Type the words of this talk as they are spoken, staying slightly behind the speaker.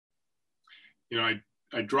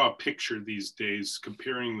I draw a picture these days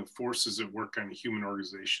comparing the forces at work on a human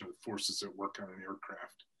organization to the forces at work on an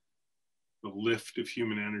aircraft. The lift of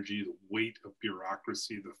human energy, the weight of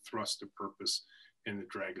bureaucracy, the thrust of purpose, and the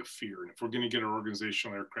drag of fear. And if we're going to get our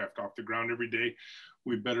organizational aircraft off the ground every day,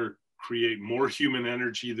 we better create more human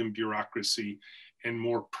energy than bureaucracy and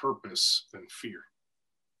more purpose than fear.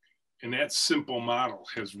 And that simple model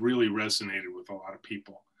has really resonated with a lot of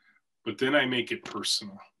people. But then I make it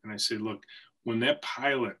personal. And I say, look, when that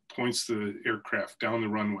pilot points the aircraft down the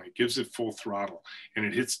runway, gives it full throttle, and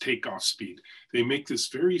it hits takeoff speed, they make this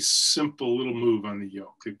very simple little move on the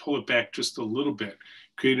yoke. They pull it back just a little bit,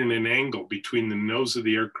 creating an angle between the nose of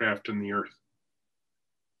the aircraft and the earth.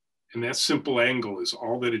 And that simple angle is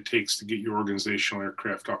all that it takes to get your organizational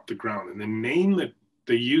aircraft off the ground. And the name that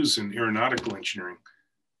they use in aeronautical engineering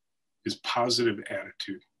is positive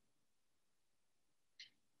attitude.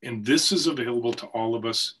 And this is available to all of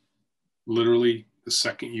us literally the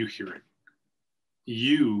second you hear it.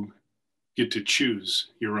 You get to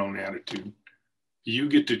choose your own attitude. You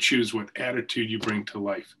get to choose what attitude you bring to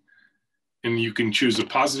life. And you can choose a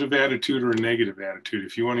positive attitude or a negative attitude.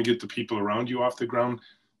 If you want to get the people around you off the ground,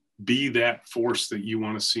 be that force that you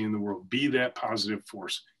want to see in the world. Be that positive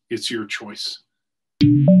force. It's your choice.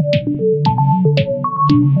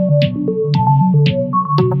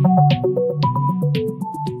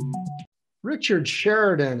 Richard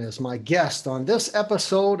Sheridan is my guest on this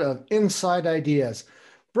episode of Inside Ideas,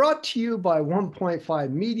 brought to you by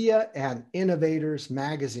 1.5 Media and Innovators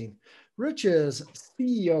Magazine. Rich is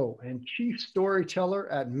CEO and Chief Storyteller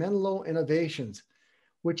at Menlo Innovations,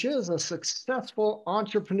 which is a successful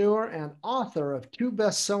entrepreneur and author of 2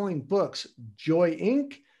 best-selling books, Joy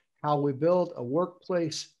Inc., How We Build a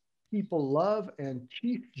Workplace People Love, and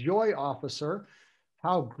Chief Joy Officer,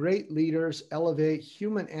 How Great Leaders Elevate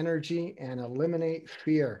Human Energy and Eliminate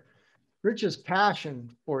Fear. Rich's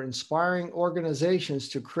passion for inspiring organizations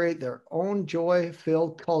to create their own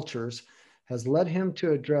joy-filled cultures has led him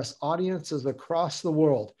to address audiences across the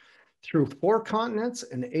world through 4 continents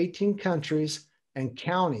and 18 countries and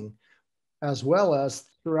counting, as well as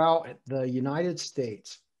throughout the United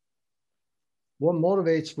States. What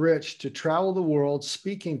motivates Rich to travel the world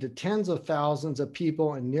speaking to tens of thousands of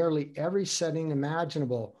people in nearly every setting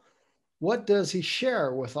imaginable? What does he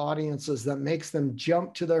share with audiences that makes them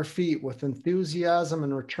jump to their feet with enthusiasm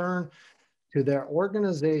and return to their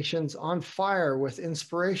organizations on fire with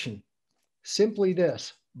inspiration? Simply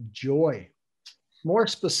this: joy. More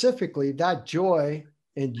specifically, that joy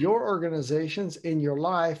in your organizations, in your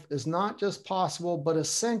life, is not just possible, but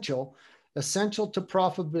essential to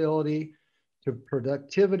profitability, to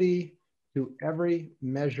productivity, to every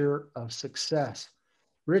measure of success.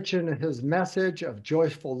 Rich and his message of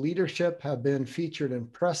joyful leadership have been featured in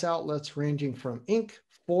press outlets ranging from Inc.,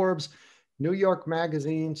 Forbes, New York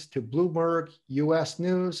magazines, to Bloomberg, US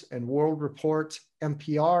News, and World Report's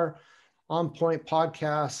NPR, On Point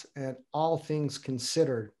podcasts, and All Things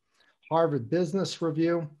Considered. Harvard Business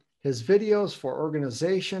Review. His videos for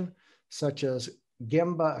organization such as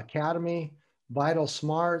Gemba Academy, Vital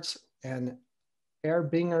Smarts, and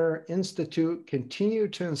Erbinger Institute continue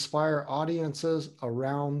to inspire audiences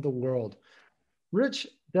around the world. Rich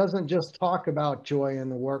doesn't just talk about joy in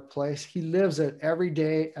the workplace, he lives it every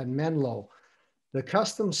day at Menlo, the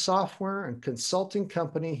custom software and consulting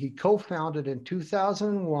company he co-founded in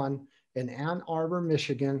 2001 in Ann Arbor,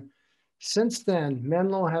 Michigan. Since then,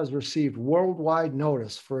 Menlo has received worldwide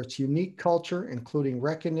notice for its unique culture, including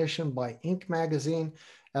recognition by Inc. magazine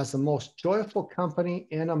as the most joyful company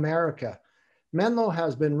in America. Menlo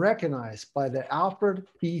has been recognized by the Alfred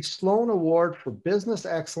P. Sloan Award for Business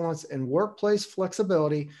Excellence and Workplace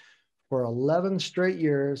Flexibility for 11 straight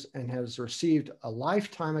years and has received a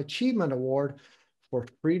Lifetime Achievement Award for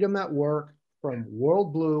Freedom at Work from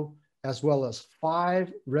World Blue, as well as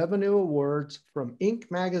 5 revenue awards from Inc.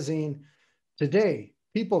 magazine. Today,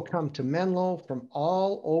 people come to Menlo from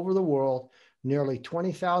all over the world, nearly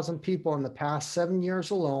 20,000 people in the past 7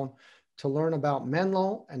 years alone, to learn about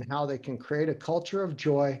Menlo and how they can create a culture of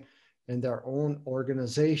joy in their own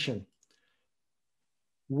organization.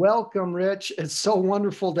 Welcome, Rich. It's so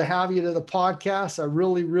wonderful to have you to the podcast. I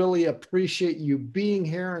really, really appreciate you being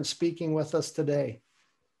here and speaking with us today.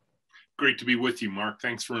 Great to be with you, Mark.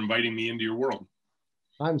 Thanks for inviting me into your world.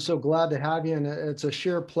 I'm so glad to have you, and it's a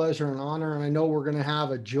sheer pleasure and honor, and I know we're going to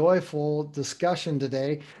have a joyful discussion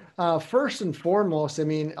today. First and foremost, I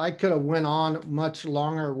mean, I could have went on much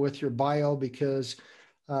longer with your bio because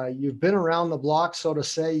you've been around the block, so to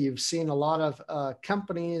say. You've seen a lot of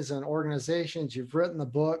companies and organizations. You've written the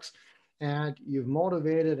books, and you've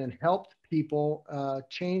motivated and helped people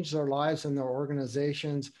change their lives and their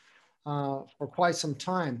organizations for quite some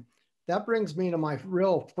time. That brings me to my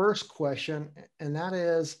real first question, and that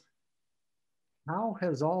is, how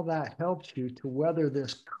has all that helped you to weather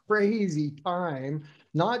this crazy time?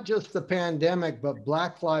 Not just the pandemic, but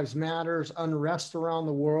Black Lives Matters, unrest around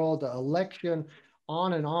the world, the election,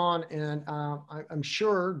 on and on. And I'm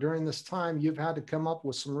sure during this time you've had to come up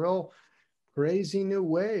with some real crazy new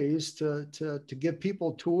ways to give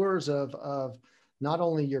people tours of not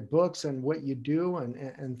only your books and what you do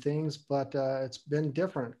and things, but it's been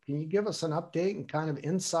different. Can you give us an update and kind of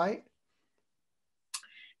insight?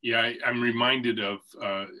 Yeah, I'm reminded of,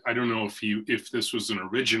 I don't know if this was an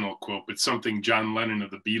original quote, but something John Lennon of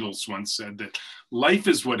the Beatles once said, that life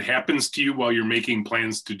is what happens to you while you're making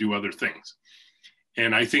plans to do other things.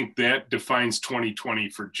 And I think that defines 2020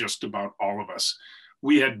 for just about all of us.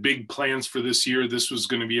 We had big plans for this year. This was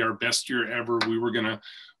going to be our best year ever. We were going to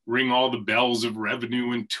ring all the bells of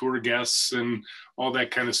revenue and tour guests and all that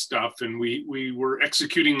kind of stuff. And we were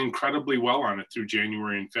executing incredibly well on it through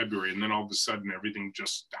January and February. And then all of a sudden, everything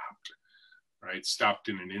just stopped, right? Stopped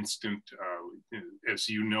in an instant. As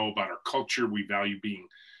you know about our culture, we value being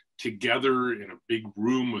together in a big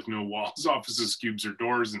room with no walls, offices, cubes, or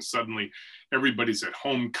doors. And suddenly everybody's at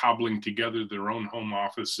home cobbling together their own home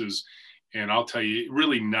offices. And I'll tell you, it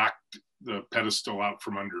really knocked the pedestal out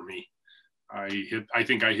from under me. I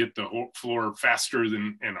think I hit the whole floor faster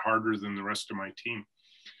and harder than the rest of my team.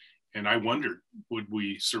 And I wondered, would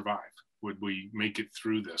we survive? Would we make it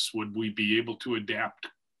through this? Would we be able to adapt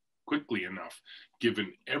quickly enough,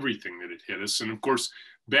 given everything that had hit us? And of course,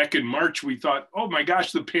 back in March, we thought, oh my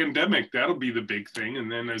gosh, the pandemic, that'll be the big thing.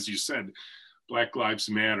 And then, as you said, Black Lives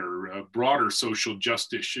Matter, broader social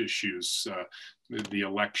justice issues, the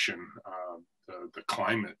election, the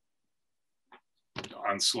climate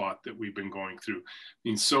onslaught that we've been going through. I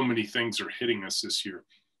mean, so many things are hitting us this year.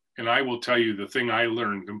 And I will tell you, the thing I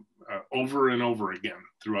learned over and over again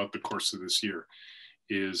throughout the course of this year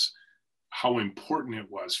is how important it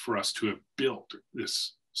was for us to have built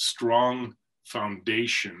this strong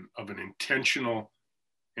foundation of an intentional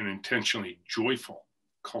and intentionally joyful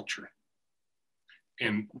culture.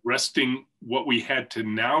 And resting what we had to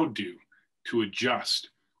now do to adjust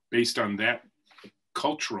based on that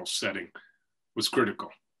cultural setting was critical.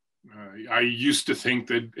 I used to think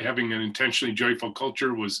that having an intentionally joyful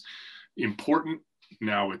culture was important.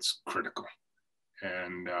 Now it's critical.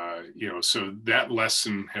 And, so that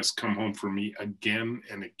lesson has come home for me again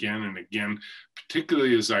and again and again,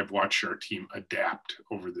 particularly as I've watched our team adapt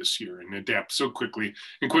over this year and adapt so quickly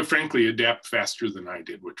and, quite frankly, adapt faster than I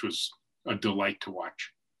did, which was a delight to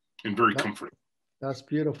watch and very comforting. That's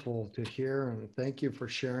beautiful to hear. And thank you for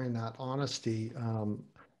sharing that honesty.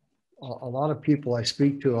 A lot of people I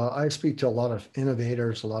speak to a lot of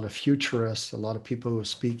innovators, a lot of futurists, a lot of people who are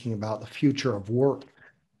speaking about the future of work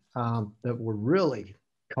that were really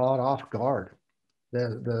caught off guard.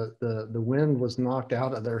 The wind was knocked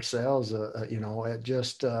out of their sails. It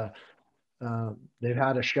just they've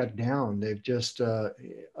had to shut down. They've just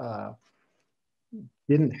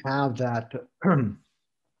didn't have that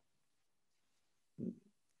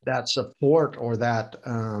that support or that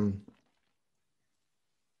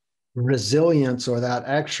resilience or that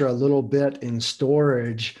extra little bit in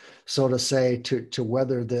storage, so to say, to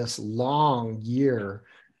weather this long year.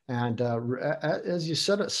 And as you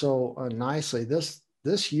said it so nicely,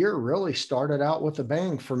 this year really started out with a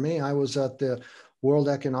bang for me. I was at the World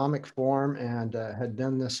Economic Forum and had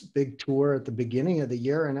done this big tour at the beginning of the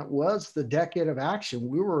year, and it was the decade of action.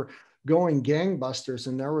 We were going gangbusters,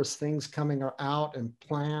 and there was things coming out and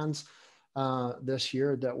plans this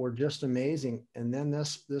year that were just amazing. And then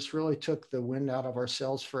this really took the wind out of our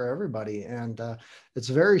sails for everybody. And it's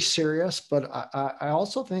very serious, but I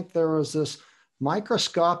also think there was this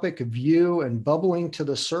microscopic view and bubbling to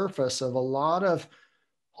the surface of a lot of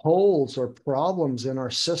holes or problems in our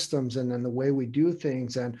systems and in the way we do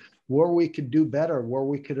things, and where we could do better, where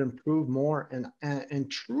we could improve more. And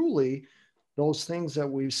truly those things that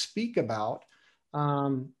we speak about,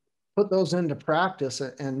 put those into practice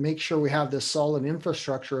and make sure we have this solid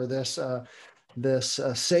infrastructure, this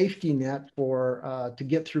safety net for to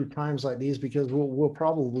get through times like these, because we'll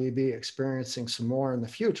probably be experiencing some more in the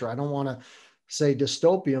future. I don't want to say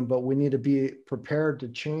dystopian, but we need to be prepared to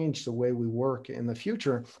change the way we work in the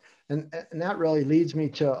future. And that really leads me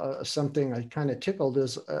to something I kind of tickled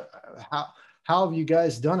is how have you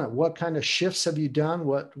guys done it? What kind of shifts have you done?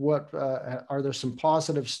 What are there some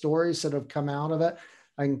positive stories that have come out of it?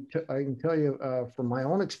 I can tell you from my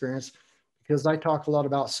own experience, because I talk a lot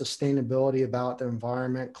about sustainability, about the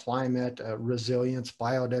environment, climate, resilience,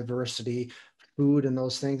 biodiversity, food, and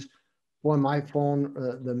those things. Boy, my phone,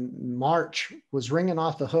 the March was ringing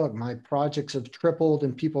off the hook. My projects have tripled,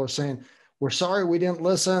 and people are saying, "We're sorry we didn't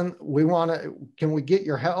listen. We want to. Can we get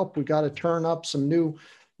your help? We got to turn up some new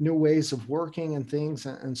ways of working and things."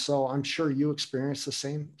 And so I'm sure you experience the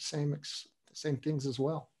same things as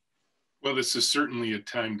well. Well, this is certainly a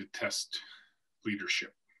time to test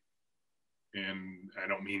leadership. And I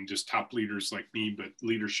don't mean just top leaders like me, but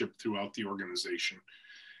leadership throughout the organization.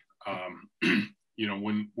 You know,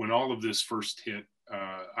 when all of this first hit,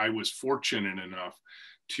 I was fortunate enough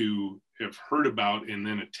to have heard about and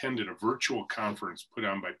then attended a virtual conference put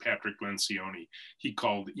on by Patrick Lencioni. He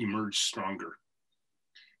called Emerge Stronger.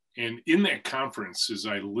 And in that conference, as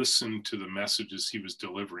I listened to the messages he was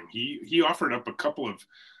delivering, he offered up a couple of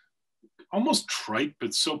almost trite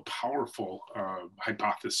but so powerful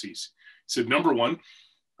hypotheses. He said, number one,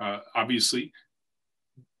 obviously,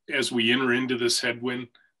 as we enter into this headwind,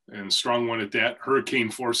 and strong one at that, hurricane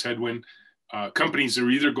force headwind, companies are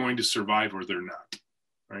either going to survive or they're not,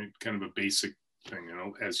 right? Kind of a basic thing. You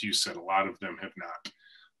know, as you said, a lot of them have not,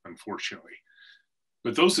 unfortunately.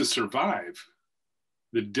 But those that survive,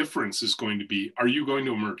 the difference is going to be, are you going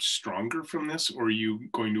to emerge stronger from this, or are you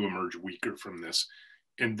going to emerge weaker from this?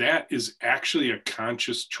 And that is actually a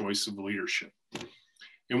conscious choice of leadership.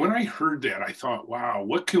 And when I heard that, I thought, wow,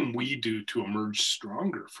 what can we do to emerge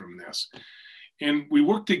stronger from this? And we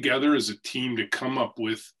worked together as a team to come up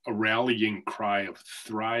with a rallying cry of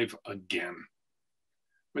thrive again.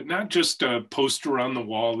 But not just a poster on the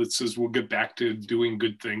wall that says we'll get back to doing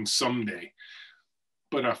good things someday,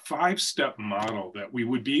 but a 5-step model that we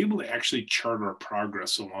would be able to actually chart our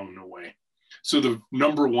progress along the way. So the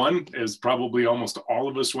number one, as probably almost all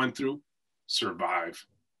of us went through, survive.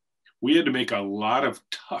 We had to make a lot of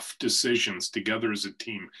tough decisions together as a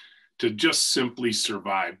team to just simply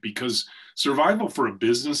survive, because survival for a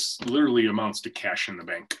business literally amounts to cash in the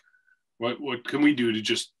bank. What can we do to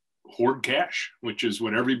just hoard cash, which is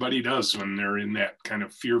what everybody does when they're in that kind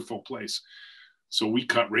of fearful place. So we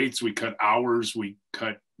cut rates, we cut hours, we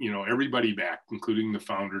cut, everybody back, including the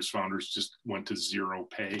founders. Founders just went to zero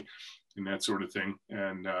pay and that sort of thing.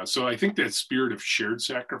 And so I think that spirit of shared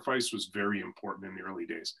sacrifice was very important in the early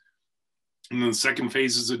days. And then the second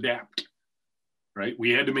phase is adapt, right?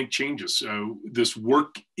 We had to make changes. So this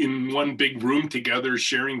work in one big room together,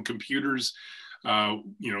 sharing computers,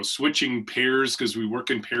 switching pairs, because we work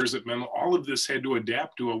in pairs at Menlo, all of this had to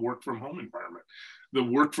adapt to a work from home environment. The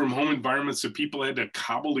work from home environments that people had to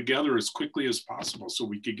cobble together as quickly as possible so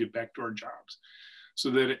we could get back to our jobs. So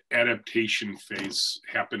that adaptation phase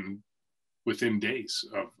happened within days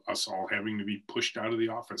of us all having to be pushed out of the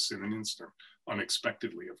office in an instant,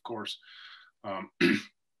 unexpectedly, of course.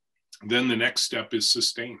 Then the next step is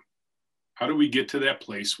sustain. How do we get to that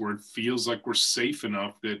place where it feels like we're safe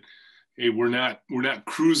enough that, hey, we're not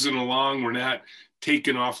cruising along, we're not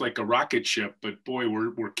taking off like a rocket ship, but boy,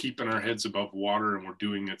 we're keeping our heads above water and we're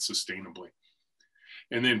doing it sustainably.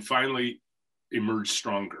 And then finally, emerge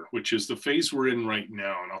stronger, which is the phase we're in right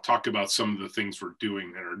now. And I'll talk about some of the things we're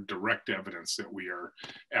doing that are direct evidence that we are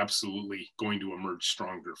absolutely going to emerge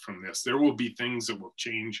stronger from this. There will be things that will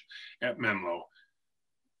change at Menlo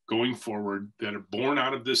going forward that are born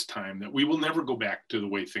out of this time, that we will never go back to the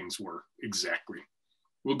way things were exactly.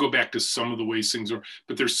 We'll go back to some of the ways things are,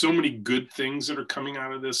 but there's so many good things that are coming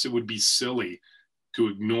out of this. It would be silly to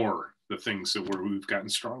ignore the things that we've gotten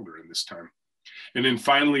stronger in this time. And then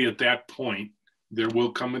finally, at that point, there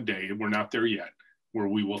will come a day, we're not there yet, where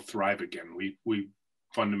we will thrive again. We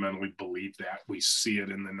fundamentally believe that. We see it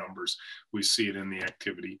in the numbers. We see it in the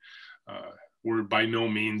activity. We're by no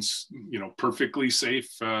means, perfectly safe,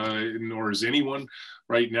 nor is anyone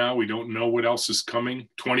right now. We don't know what else is coming.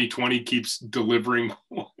 2020 keeps delivering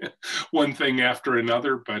one thing after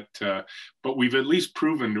another, but we've at least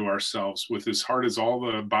proven to ourselves, with as hard as all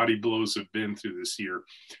the body blows have been through this year,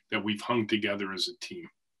 that we've hung together as a team.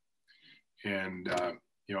 And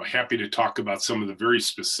happy to talk about some of the very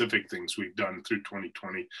specific things we've done through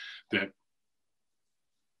 2020 that.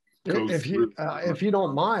 If you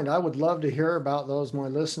don't mind, I would love to hear about those. My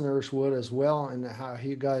listeners would as well, and how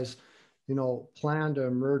you guys, plan to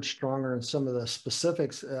emerge stronger, and some of the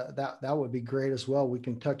specifics. That would be great as well. We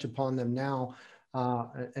can touch upon them now,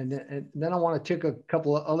 and then I want to take a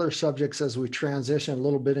couple of other subjects as we transition a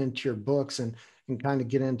little bit into your books and kind of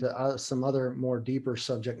get into some other more deeper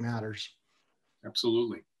subject matters.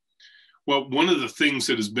 Absolutely. Well, one of the things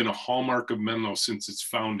that has been a hallmark of Menlo since its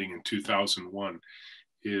founding in 2001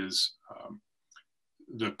 is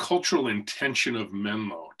the cultural intention of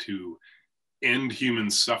Menlo to end human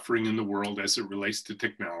suffering in the world as it relates to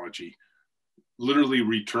technology, literally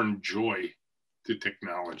return joy to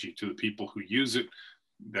technology, to the people who use it,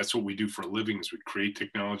 That's what we do for a living, is we create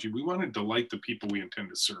technology. We want to delight the people we intend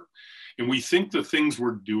to serve. And we think the things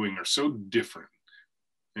we're doing are so different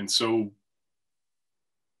and so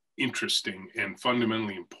interesting and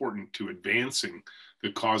fundamentally important to advancing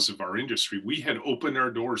the cause of our industry. We had opened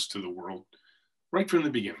our doors to the world right from the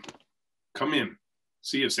beginning. Come in,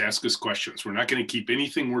 see us, ask us questions. We're not going to keep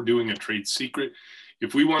anything we're doing a trade secret.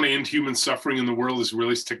 If we want to end human suffering in the world as well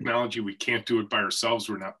as technology, we can't do it by ourselves.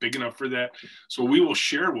 We're not big enough for that. So we will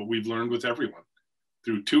share what we've learned with everyone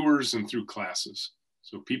through tours and through classes.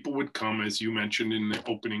 So people would come, as you mentioned in the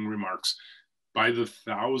opening remarks, by the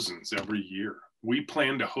thousands every year. We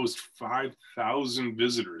plan to host 5,000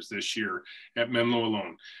 visitors this year at Menlo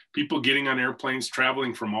alone. People getting on airplanes,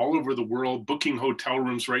 traveling from all over the world, booking hotel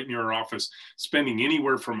rooms right near our office, spending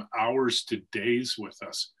anywhere from hours to days with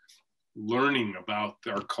us, learning about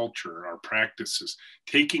our culture, our practices,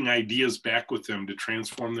 taking ideas back with them to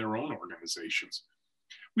transform their own organizations.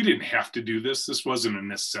 We didn't have to do this. This wasn't a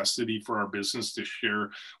necessity for our business to share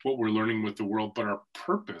what we're learning with the world, but our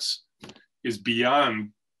purpose is beyond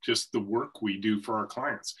just the work we do for our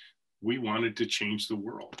clients. We wanted to change the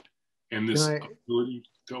world, and this ability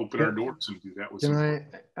to open our doors and do that was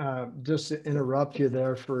important. Can I just interrupt you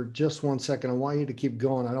there for just 1 second? I want you to keep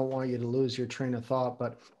going. I don't want you to lose your train of thought,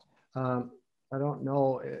 but I don't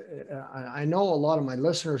know. I know a lot of my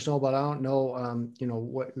listeners know, but I don't know, you know,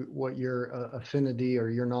 what your affinity or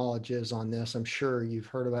your knowledge is on this. I'm sure you've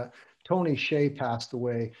heard of it. Tony Hsieh passed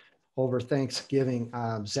away over Thanksgiving.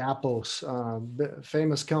 Zappos,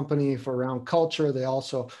 famous company for around culture. They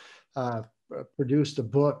also produced a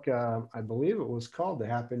book. I believe it was called The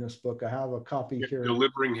Happiness Book. I have a copy here.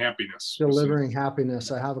 Delivering Happiness. Delivering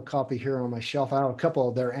Happiness. I have a copy here on my shelf. I have a couple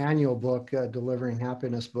of their annual book, Delivering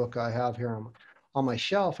Happiness book, I have here on my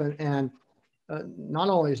shelf. And not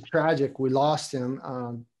only is it tragic, we lost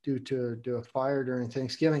him due to a fire during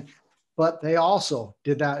Thanksgiving, but they also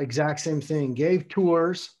did that exact same thing, gave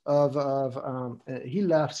tours he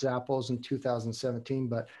left Zappos in 2017,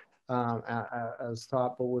 but as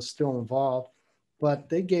thought, but was still involved. But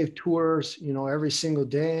they gave tours, you know, every single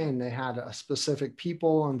day, and they had a specific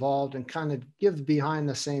people involved and kind of give behind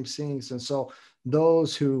the same things. And so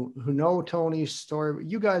those who know Tony's story,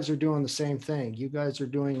 you guys are doing the same thing. You guys are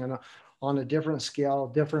doing on a different scale,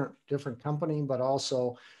 different company, but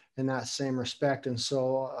also in that same respect. And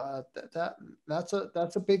so that's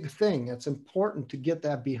a big thing. It's important to get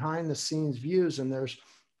that behind the scenes views. And there's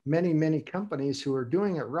many companies who are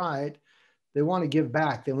doing it right. They want to give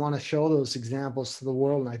back. They want to show those examples to the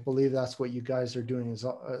world. And I believe that's what you guys are doing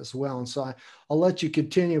as well. And so I'll let you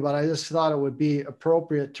continue, but I just thought it would be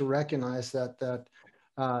appropriate to recognize that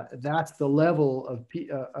that's the level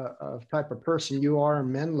of type of person you are,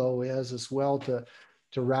 and Menlo is as well, to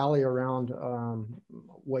rally around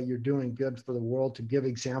what you're doing good for the world, to give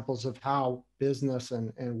examples of how business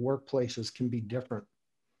and workplaces can be different.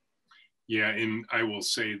 Yeah, and I will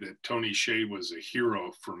say that Tony Hsieh was a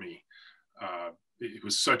hero for me. It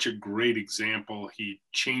was such a great example. He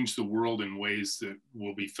changed the world in ways that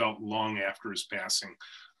will be felt long after his passing.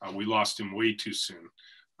 We lost him way too soon.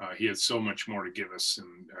 He had so much more to give us,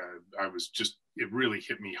 and it really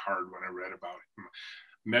hit me hard when I read about him.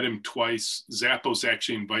 Met him twice. Zappos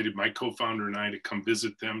actually invited my co-founder and I to come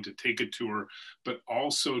visit them, to take a tour, but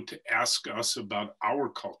also to ask us about our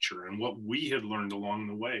culture and what we had learned along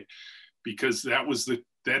the way, because that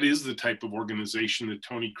is the type of organization that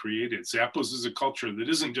Tony created. Zappos is a culture that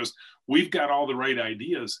isn't just, we've got all the right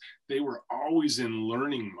ideas. They were always in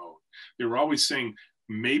learning mode. They were always saying,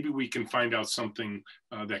 maybe we can find out something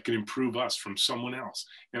that can improve us from someone else.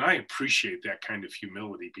 And I appreciate that kind of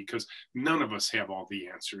humility, because none of us have all the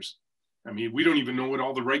answers. I mean, we don't even know what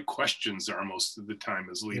all the right questions are most of the time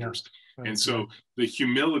as leaders. Yeah. And so the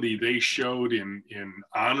humility they showed in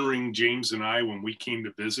honoring James and I when we came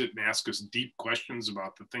to visit and ask us deep questions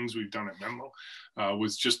about the things we've done at Menlo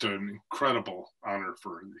was just an incredible honor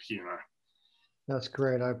for he and I. That's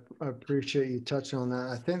great. I appreciate you touching on that.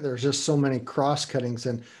 I think there's just so many cross cuttings,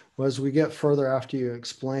 and as we get further after you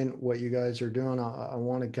explain what you guys are doing, I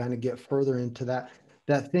want to kind of get further into that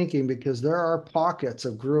thinking, because there are pockets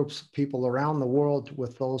of groups, people around the world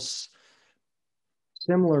with those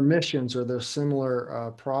similar missions or those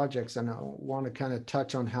similar projects, and I want to kind of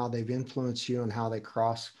touch on how they've influenced you and how they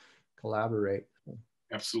cross collaborate.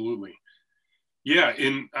 Absolutely. Yeah,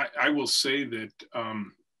 and I will say that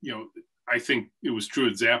I think it was true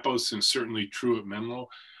at Zappos and certainly true at Menlo.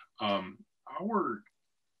 Our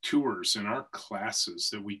tours and our classes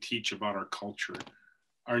that we teach about our culture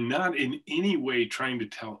are not in any way trying to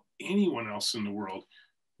tell anyone else in the world,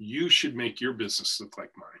 you should make your business look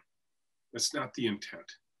like mine. That's not the intent.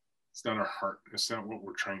 It's not our heart. It's not what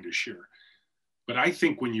we're trying to share. But I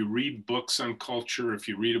think when you read books on culture, if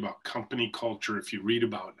you read about company culture, if you read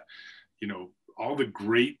about, all the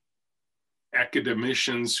great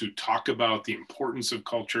academicians who talk about the importance of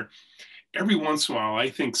culture, every once in a while, I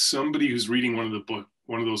think somebody who's reading one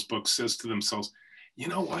of those books says to themselves, you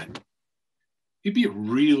know what? It'd be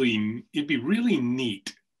really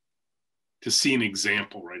neat to see an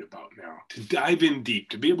example right about now, to dive in deep,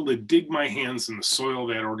 to be able to dig my hands in the soil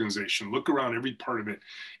of that organization, look around every part of it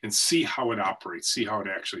and see how it operates, see how it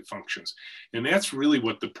actually functions. And that's really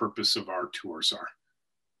what the purpose of our tours are.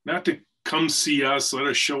 Not to come see us, let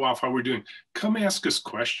us show off how we're doing. Come ask us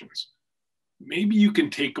questions. Maybe you can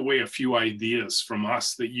take away a few ideas from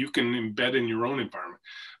us that you can embed in your own environment.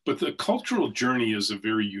 But the cultural journey is a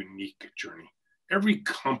very unique journey. Every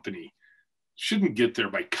company shouldn't get there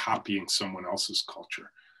by copying someone else's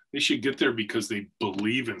culture. They should get there because they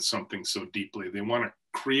believe in something so deeply. They want to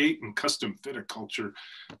create and custom fit a culture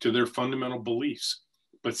to their fundamental beliefs.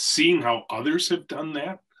 But seeing how others have done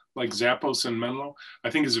that, like Zappos and Menlo,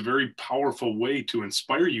 I think is a very powerful way to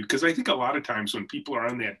inspire you. Because I think a lot of times when people are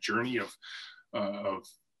on that journey of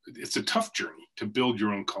it's a tough journey to build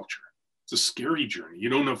your own culture. It's a scary journey. You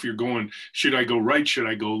don't know if you're going, should I go right? Should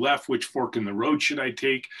I go left? Which fork in the road should I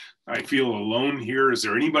take? I feel alone here. Is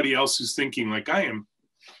there anybody else who's thinking like I am?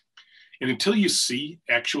 And until you see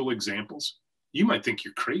actual examples, you might think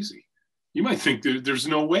you're crazy. You might think there's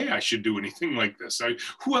no way I should do anything like this.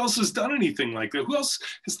 Who else has done anything like that? Who else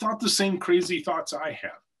has thought the same crazy thoughts I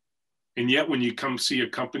have? And yet when you come see a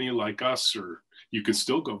company like us, or you can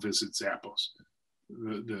still go visit Zappos,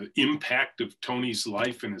 the impact of Tony's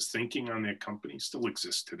life and his thinking on that company still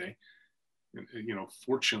exists today. And,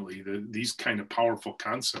 fortunately, these kind of powerful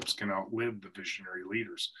concepts can outlive the visionary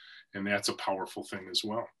leaders. And that's a powerful thing as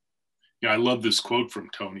well. I love this quote from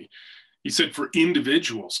Tony. He said, for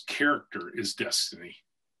individuals, character is destiny.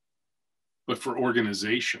 But for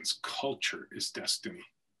organizations, culture is destiny.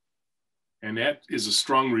 And that is a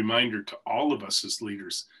strong reminder to all of us as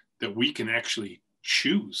leaders that we can actually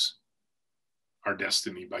choose our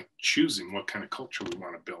destiny by choosing what kind of culture we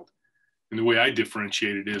want to build. And the way I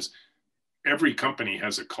differentiate it is every company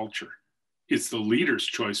has a culture. It's the leader's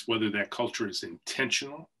choice whether that culture is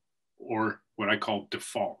intentional or what I call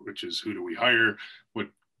default, which is who do we hire, what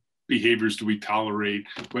behaviors do we tolerate,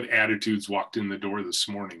 what attitudes walked in the door this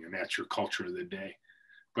morning, and that's your culture of the day.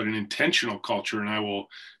 But an intentional culture, and I will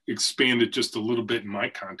expand it just a little bit in my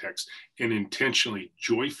context, an intentionally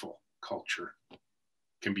joyful culture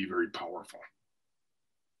can be very powerful.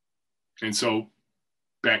 And so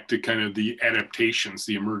back to kind of the adaptations,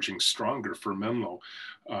 the emerging stronger for Menlo,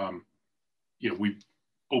 we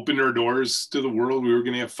opened our doors to the world. We were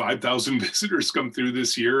going to have 5,000 visitors come through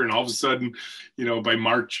this year. And all of a sudden, by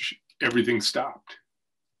March, everything stopped.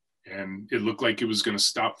 And it looked like it was going to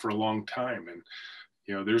stop for a long time. And,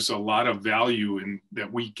 there's a lot of value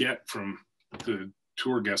that we get from the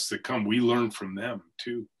tour guests that come. We learn from them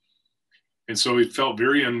too. And so it felt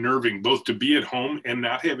very unnerving, both to be at home and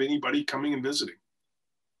not have anybody coming and visiting.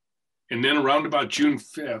 And then around about June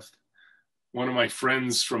 5th, one of my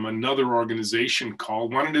friends from another organization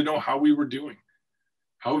called, wanted to know how we were doing.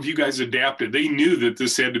 How have you guys adapted? They knew that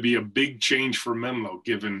this had to be a big change for Menlo,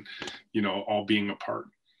 given, all being apart.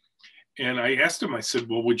 And I asked him, I said,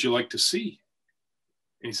 well, would you like to see?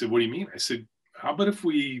 And he said, what do you mean? I said, how about if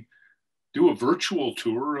we do a virtual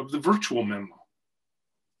tour of the virtual Menlo?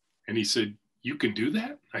 And he said, you can do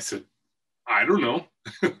that? I said, I don't know.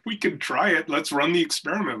 We can try it. Let's run the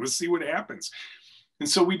experiment. Let's see what happens. And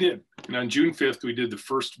so we did. And on June 5th, we did the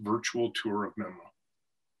first virtual tour of Menlo.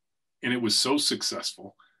 And it was so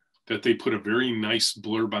successful that they put a very nice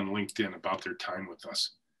blurb on LinkedIn about their time with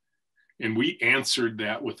us. And we answered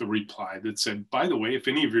that with a reply that said, by the way, if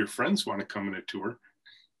any of your friends want to come on a tour,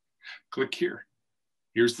 click here.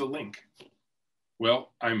 Here's the link.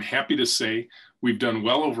 Well, I'm happy to say we've done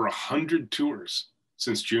well over 100 tours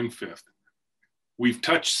since June 5th. We've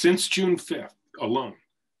touched, since June 5th alone,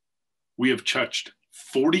 we have touched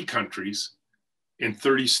 40 countries and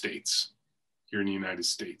 30 states here in the United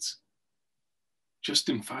States, just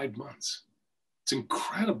in 5 months. It's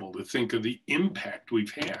incredible to think of the impact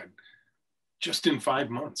we've had just in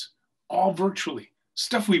 5 months, all virtually.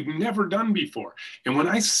 Stuff we've never done before. And when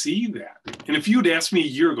I see that, and if you'd asked me a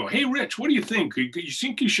year ago, hey, Rich, what do you think? You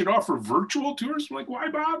think you should offer virtual tours? I'm like, why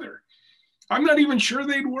bother? I'm not even sure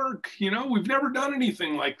they'd work. We've never done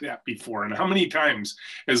anything like that before. And how many times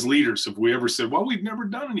as leaders have we ever said, well, we've never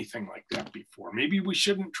done anything like that before. Maybe we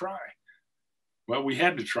shouldn't try. Well, we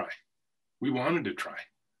had to try. We wanted to try.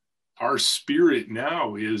 our spirit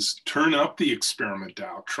now is turn up the experiment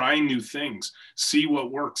dial, try new things, see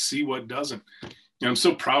what works, see what doesn't. And I'm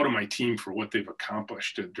so proud of my team for what they've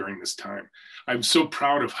accomplished during this time. I'm so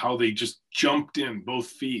proud of how they just jumped in both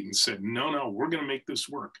feet and said, no, we're going to make this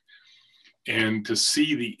work. And to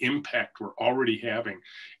see the impact we're already having.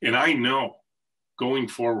 And I know going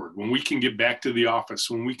forward, when we can get back to the office,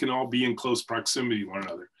 when we can all be in close proximity to one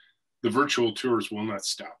another, the virtual tours will not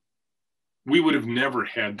stop. We would have never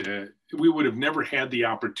had the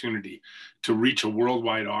opportunity to reach a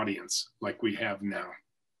worldwide audience like we have now.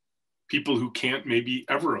 People who can't maybe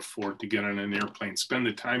ever afford to get on an airplane, spend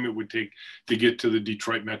the time it would take to get to the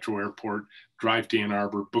Detroit Metro Airport, drive to Ann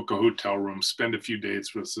Arbor, book a hotel room, spend a few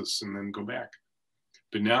days with us, and then go back.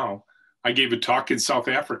 But now, I gave a talk in South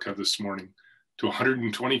Africa this morning to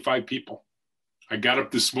 125 people. I got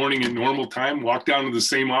up this morning at normal time, walked down to the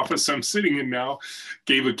same office I'm sitting in now,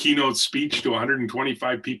 gave a keynote speech to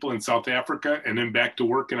 125 people in South Africa, and then back to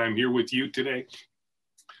work, and I'm here with you today.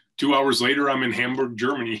 2 hours later, I'm in Hamburg,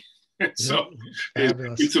 Germany. So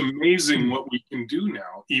it's amazing what we can do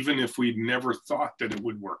now, even if we'd never thought that it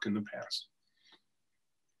would work in the past.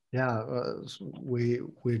 Yeah, we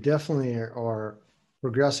definitely are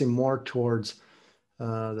progressing more towards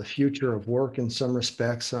the future of work in some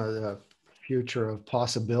respects, the future of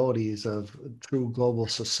possibilities of true global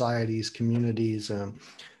societies, communities,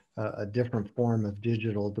 a different form of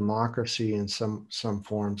digital democracy in some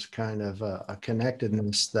forms, kind of a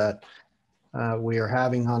connectedness that we are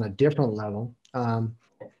having on a different level.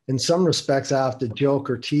 In some respects, I have to joke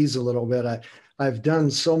or tease a little bit. I've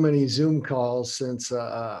done so many Zoom calls since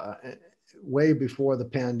way before the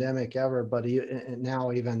pandemic ever, but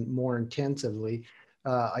now even more intensively.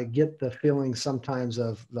 I get the feeling sometimes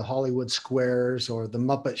of the Hollywood Squares or the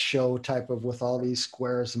Muppet Show type of, with all these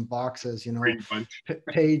squares and boxes,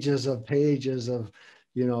 pages of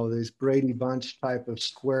these Brady Bunch type of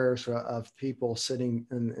squares of people sitting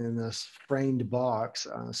in this framed box,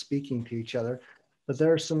 speaking to each other. But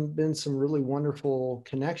there's been some really wonderful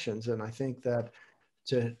connections. And I think that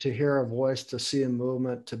to hear a voice, to see a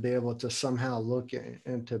movement, to be able to somehow look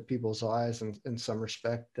into people's eyes and in some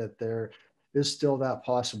respect, that there is still that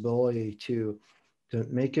possibility to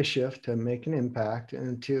make a shift, to make an impact,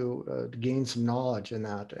 and to gain some knowledge in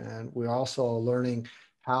that. And we're also learning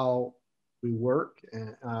how we work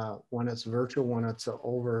when it's virtual, when it's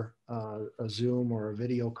over a Zoom or a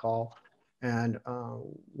video call, and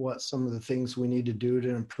what some of the things we need to do to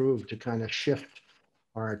improve, to kind of shift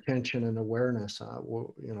our attention and awareness.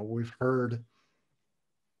 We've heard,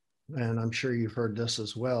 and I'm sure you've heard this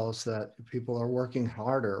as well, is that people are working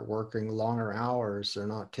harder, working longer hours. They're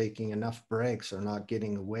not taking enough breaks. They're not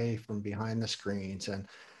getting away from behind the screens. And,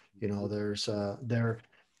 they're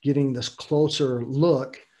getting this closer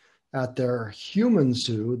look at their human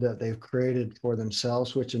zoo that they've created for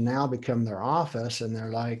themselves, which have now become their office. And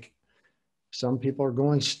they're like, some people are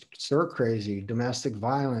going stir crazy, domestic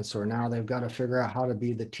violence, or now they've got to figure out how to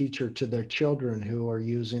be the teacher to their children who are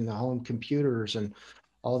using the home computers and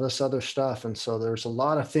all this other stuff. And so there's a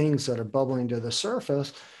lot of things that are bubbling to the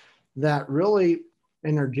surface that really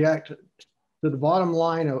interject to the bottom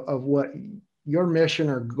line of what your mission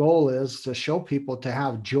or goal is, to show people to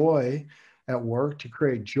have joy at work, to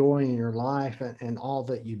create joy in your life and all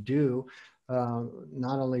that you do,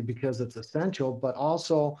 not only because it's essential, but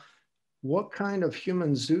also what kind of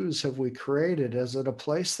human zoos have we created? Is it a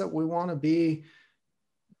place that we want to be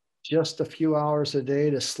just a few hours a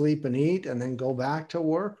day to sleep and eat and then go back to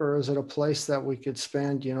work? Or is it a place that we could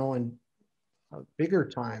spend, in a bigger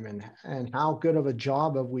time? And how good of a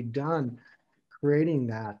job have we done creating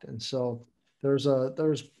that? And so there's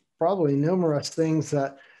probably numerous things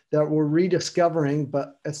that we're rediscovering,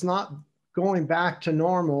 but it's not going back to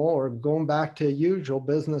normal or going back to usual,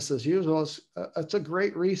 business as usual. It's a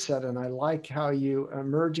great reset. And I like how you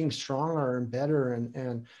emerging stronger and better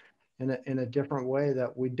and in a different way,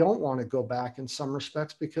 that we don't want to go back in some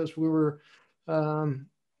respects, because we're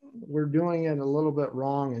doing it a little bit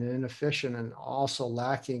wrong and inefficient, and also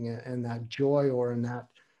lacking in that joy or in that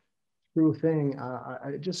true thing.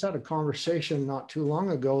 I just had a conversation not too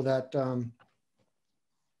long ago that,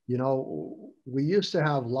 we used to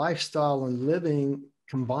have lifestyle and living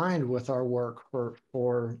combined with our work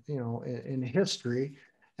for in history.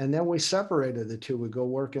 And then we separated the two. We go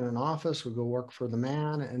work in an office, we go work for the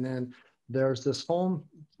man, and then there's this home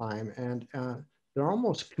time. And they're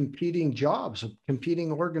almost competing jobs,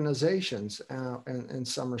 competing organizations in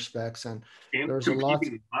some respects. And there's a lot.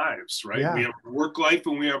 Lives, right? Yeah. We have our work life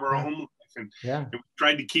and we have our Yeah. home life. And yeah. we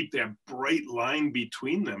tried to keep that bright line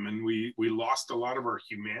between them, and we lost a lot of our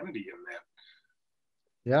humanity in that.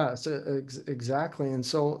 Yeah, exactly. And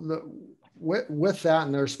so with that,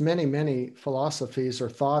 and there's many philosophies or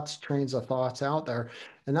thoughts, trains of thoughts out there,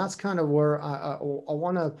 and that's kind of where I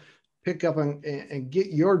want to pick up and get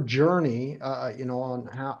your journey, on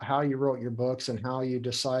how you wrote your books and how you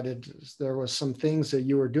decided there was some things that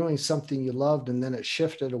you were doing something you loved, and then it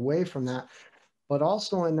shifted away from that. But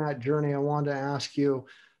also in that journey, I wanted to ask you,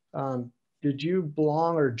 um, did you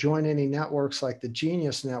belong or join any networks like the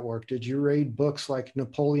Genius Network? Did you read books like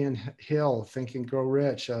Napoleon Hill, Think and Grow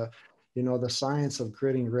Rich, The Science of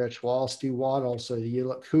Getting Rich, Wallace D. Waddell? So you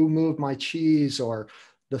look, Who Moved My Cheese, or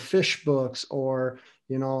the Fish books, or,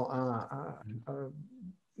 there's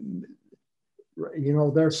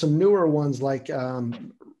some newer ones like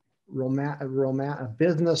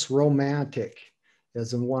Business Romantic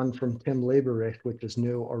is one from Tim Lieberich, which is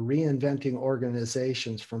new, or Reinventing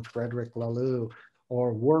Organizations from Frederick Laloux,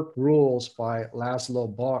 or Work Rules by Laszlo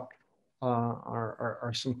Bock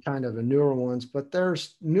are some kind of the newer ones. But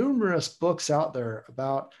there's numerous books out there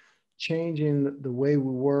about changing the way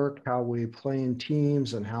we work, how we play in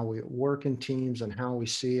teams, and how we work in teams, and how we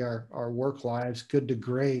see our work lives, good to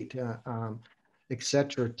great,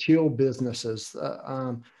 etc. Teal businesses.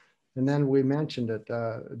 And then we mentioned it,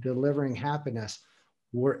 delivering happiness.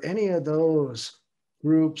 Were any of those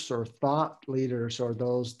groups or thought leaders or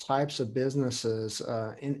those types of businesses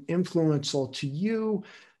influential to you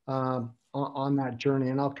on that journey?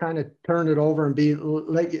 And I'll kind of turn it over and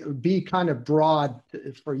be kind of broad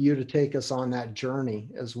for you to take us on that journey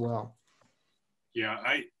as well. Yeah,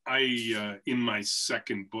 I in my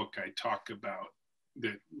second book, I talk about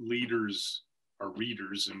that leaders are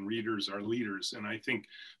readers and readers are leaders. And I think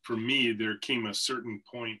for me, there came a certain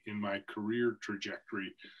point in my career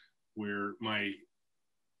trajectory where my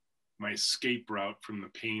escape route from the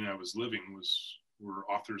pain I was living were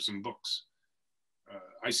authors and books.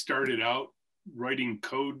 I started out writing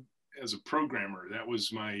code as a programmer. That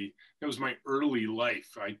was my early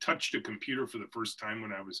life. I touched a computer for the first time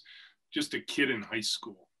when I was just a kid in high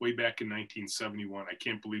school, way back in 1971. I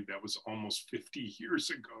can't believe that was almost 50 years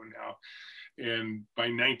ago now. And by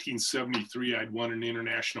 1973, I'd won an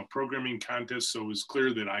international programming contest. So it was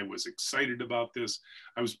clear that I was excited about this.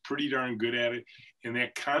 I was pretty darn good at it. And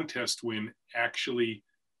that contest win actually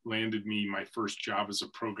landed me my first job as a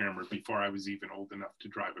programmer before I was even old enough to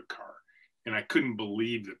drive a car. And I couldn't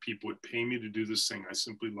believe that people would pay me to do this thing I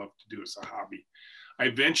simply love to do as a hobby. I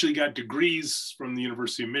eventually got degrees from the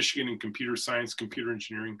University of Michigan in computer science, computer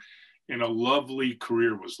engineering, and a lovely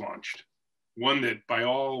career was launched. One that by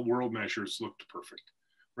all world measures looked perfect.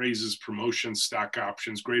 Raises, promotions, stock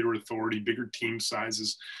options, greater authority, bigger team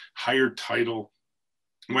sizes, higher title.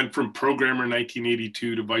 Went from programmer in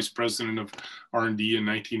 1982 to vice president of R&D in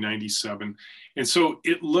 1997. And so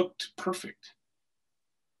it looked perfect.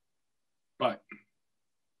 But,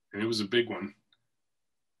 and it was a big one,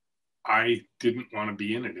 I didn't want to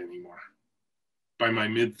be in it anymore. By my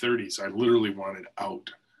mid-30s, I literally wanted out.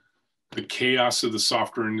 The chaos of the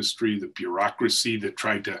software industry, the bureaucracy that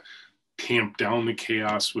tried to tamp down the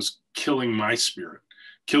chaos was killing my spirit,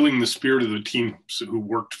 killing the spirit of the teams who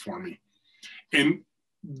worked for me. And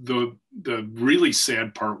the really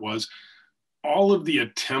sad part was all of the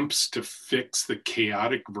attempts to fix the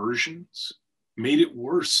chaotic versions made it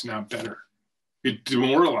worse, not better. It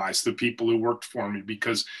demoralized the people who worked for me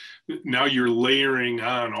because now you're layering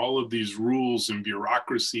on all of these rules and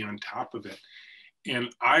bureaucracy on top of it.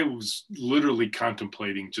 And I was literally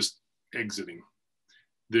contemplating just exiting.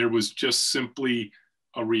 There was just simply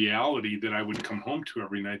a reality that I would come home to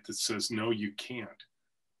every night that says, no, you can't.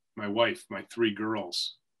 My wife, my 3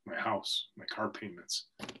 girls, my house, my car payments.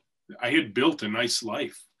 I had built a nice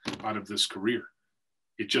life out of this career.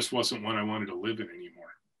 It just wasn't one I wanted to live in anymore.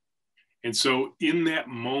 And so in that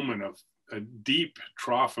moment of a deep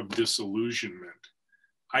trough of disillusionment,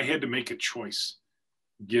 I had to make a choice,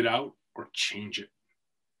 get out or change it.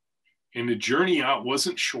 And the journey out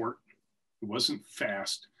wasn't short, it wasn't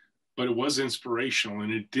fast, but it was inspirational.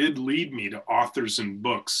 And it did lead me to authors and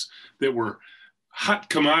books that were hot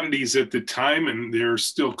commodities at the time, and they're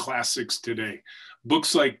still classics today.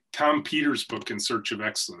 Books like Tom Peters' book, In Search of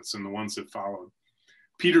Excellence, and the ones that followed.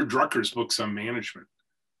 Peter Drucker's books on management.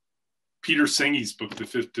 Peter Senge's book, The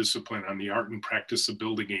Fifth Discipline, on the art and practice of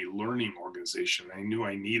building a learning organization. I knew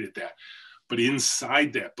I needed that. But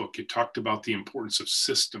inside that book, it talked about the importance of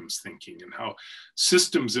systems thinking and how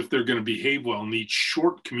systems, if they're going to behave well, need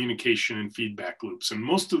short communication and feedback loops. And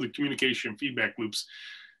most of the communication and feedback loops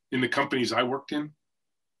in the companies I worked in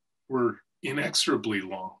were inexorably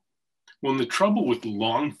long. Well, the trouble with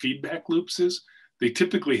long feedback loops is they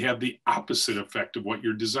typically have the opposite effect of what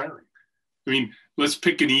you're desiring. I mean, let's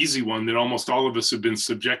pick an easy one that almost all of us have been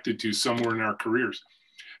subjected to somewhere in our careers.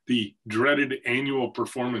 The dreaded annual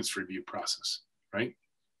performance review process, right?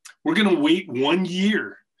 We're going to wait 1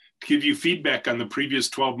 year to give you feedback on the previous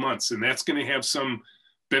 12 months, and that's going to have some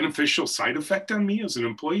beneficial side effect on me as an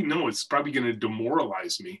employee? No, it's probably going to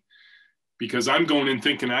demoralize me, because I'm going in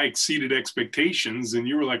thinking I exceeded expectations, and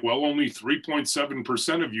you were like, well, only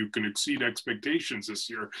 3.7% of you can exceed expectations this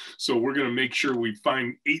year. So we're going to make sure we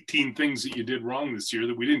find 18 things that you did wrong this year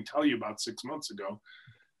that we didn't tell you about 6 months ago.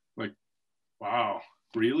 Like, wow,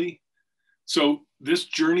 really? So this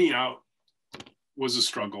journey out was a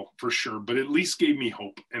struggle for sure, but at least gave me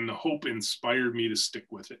hope, and the hope inspired me to stick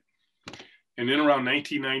with it. And then around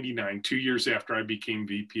 1999, 2 years after I became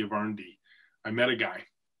VP of R&D, I met a guy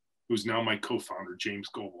who's now my co-founder, James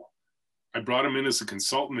Goebel. I brought him in as a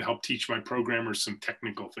consultant to help teach my programmers some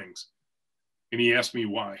technical things. And he asked me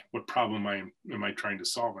why, what problem am I trying to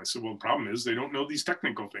solve? I said, well, the problem is they don't know these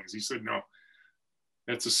technical things. He said, no,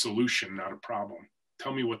 that's a solution, not a problem.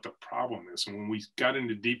 Tell me what the problem is. And when we got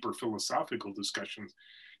into deeper philosophical discussions,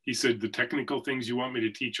 he said, the technical things you want me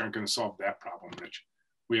to teach aren't going to solve that problem, Rich.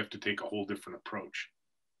 We have to take a whole different approach.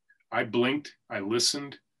 I blinked, I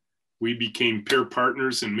listened. We became peer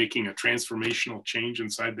partners in making a transformational change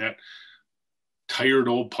inside that tired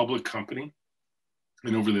old public company.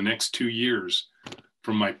 And over the next 2 years,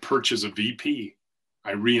 from my perch as a VP,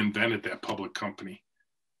 I reinvented that public company.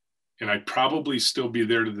 And I'd probably still be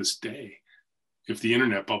there to this day if the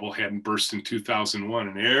internet bubble hadn't burst in 2001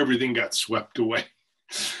 and everything got swept away.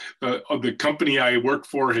 The company I worked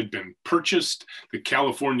for had been purchased. The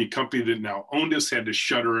California company that now owned us had to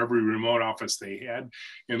shutter every remote office they had.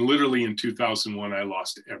 And literally in 2001, I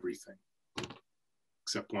lost everything,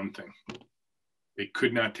 except one thing. They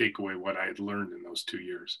could not take away what I had learned in those 2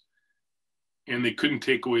 years. And they couldn't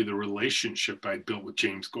take away the relationship I'd built with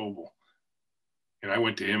James Goebel. And I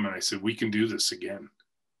went to him and I said, we can do this again.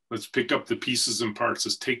 Let's pick up the pieces and parts.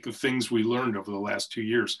 Let's take the things we learned over the last 2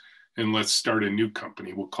 years and let's start a new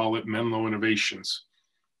company. We'll call it Menlo Innovations.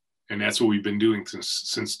 And that's what we've been doing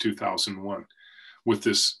since 2001, with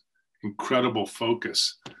this incredible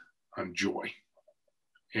focus on joy.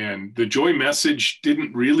 And the joy message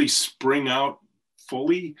didn't really spring out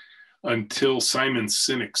fully until Simon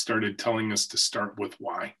Sinek started telling us to start with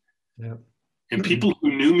why. Yeah. And people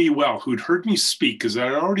who knew me well, who'd heard me speak, because I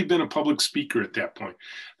had already been a public speaker at that point,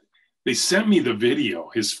 they sent me the video,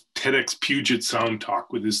 his TEDx Puget Sound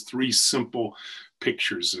talk with his 3 simple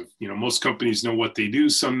pictures of, most companies know what they do,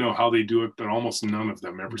 some know how they do it, but almost none of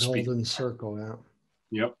them ever speak. Golden circle,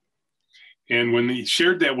 yeah. Yep. And when he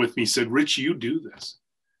shared that with me, he said, Rich, you do this.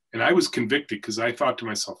 And I was convicted because I thought to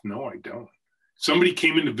myself, no, I don't. If somebody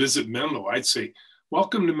came in to visit Menlo, I'd say,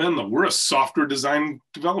 welcome to Menlo. We're a software design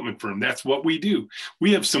development firm. That's what we do.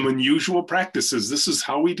 We have some unusual practices. This is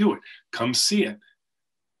how we do it. Come see it.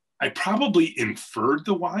 I probably inferred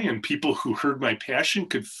the why, and people who heard my passion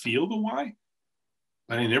could feel the why,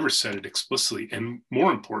 but I never said it explicitly. And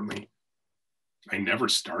more importantly, I never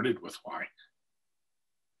started with why.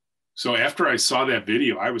 So after I saw that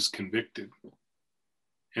video, I was convicted.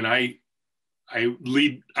 And I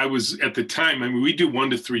was at the time, we do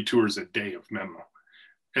 1 to 3 tours a day of Menlo.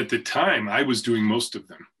 At the time, I was doing most of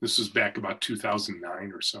them. This was back about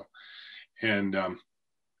 2009 or so. And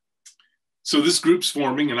so this group's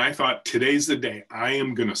forming, and I thought, today's the day. I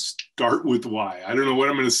am going to start with why. I don't know what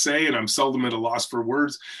I'm going to say, and I'm seldom at a loss for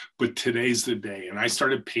words, but today's the day. And I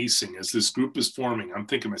started pacing as this group is forming. I'm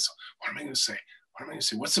thinking to myself, what am I going to say? What am I going to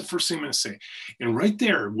say? What's the first thing I'm going to say? And right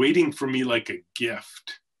there, waiting for me like a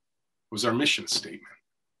gift, was our mission statement.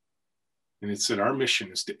 And it said, our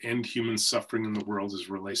mission is to end human suffering in the world as it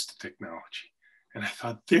relates to technology. And I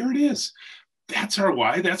thought, there it is. That's our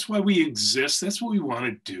why. That's why we exist. That's what we want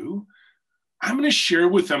to do. I'm going to share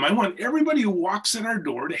with them. I want everybody who walks in our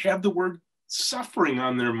door to have the word suffering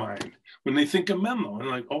on their mind when they think of Menlo. And I'm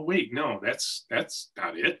like, oh, wait, no, that's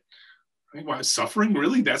not it. Right? Suffering,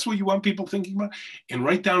 really? That's what you want people thinking about? And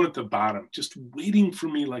right down at the bottom, just waiting for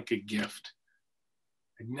me like a gift.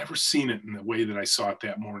 I'd never seen it in the way that I saw it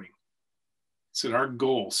that morning. It said, our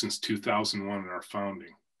goal since 2001 and our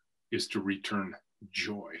founding is to return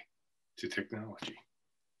joy to technology,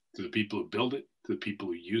 to the people who build it, to the people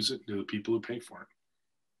who use it, to the people who pay for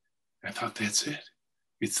it. I thought, that's it.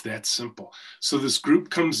 It's that simple. So this group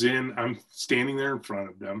comes in, I'm standing there in front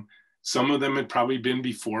of them. Some of them had probably been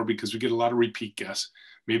before because we get a lot of repeat guests.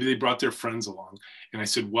 Maybe they brought their friends along. And I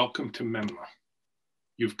said, welcome to Menlo.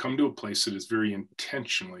 You've come to a place that has very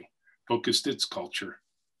intentionally focused its culture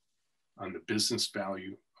on the business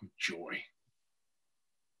value of joy.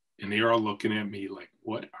 And they are all looking at me like,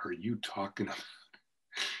 what are you talking about?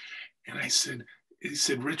 And he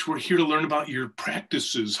said, Rich, we're here to learn about your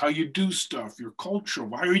practices, how you do stuff, your culture.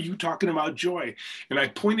 Why are you talking about joy? And I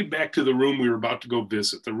pointed back to the room we were about to go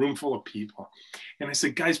visit, the room full of people. And I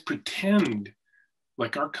said, guys, pretend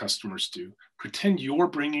like our customers do. Pretend you're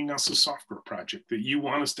bringing us a software project that you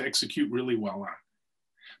want us to execute really well on.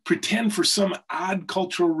 Pretend for some odd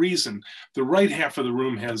cultural reason, the right half of the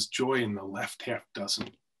room has joy and the left half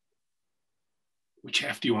doesn't. Which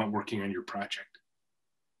half do you want working on your project?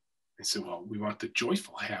 I said, well, we want the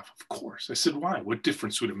joyful half, of course. I said, why? What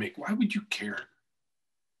difference would it make? Why would you care?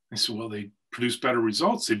 I said, well, they produce better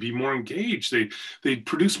results. They'd be more engaged. They'd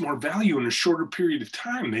produce more value in a shorter period of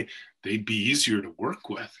time. They'd be easier to work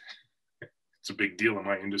with. It's a big deal in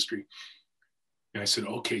my industry. And I said,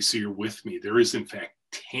 okay, so you're with me. There is, in fact,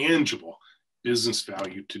 tangible business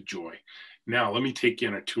value to joy. Now, let me take you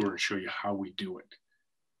on a tour and show you how we do it.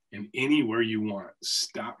 And anywhere you want,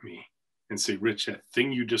 stop me and say, Rich, that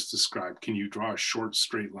thing you just described, can you draw a short,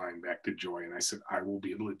 straight line back to joy? And I said, I will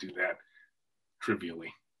be able to do that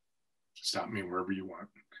trivially. Stop me wherever you want.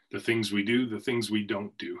 The things we do, the things we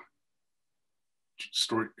don't do.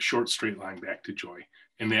 Short, straight line back to joy.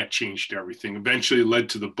 And that changed everything. Eventually led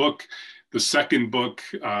to the book, the second book,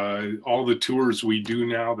 all the tours we do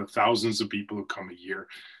now, the thousands of people who come a year.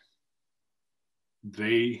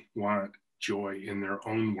 They want joy in their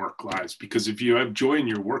own work lives, because if you have joy in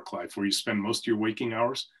your work life where you spend most of your waking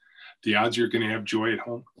hours, the odds you're going to have joy at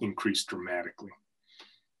home increase dramatically.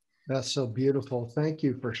 That's so beautiful. Thank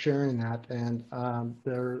you for sharing that. And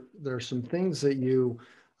there's some things that you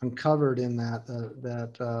uncovered in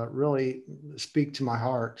that really speak to my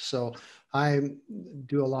heart. So I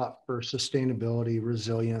do a lot for sustainability,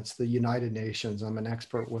 resilience, the United Nations. I'm an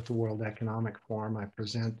expert with the World Economic Forum. I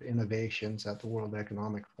present innovations at the World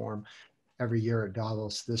Economic Forum every year at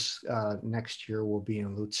Davos. This next year will be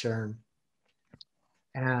in Lucerne.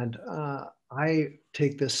 And I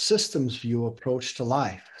take this systems view approach to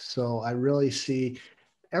life. So I really see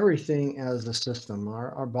everything as a system,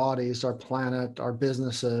 our bodies, our planet, our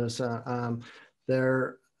businesses.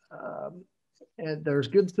 There's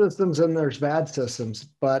good systems and there's bad systems,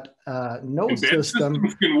 but no and bad system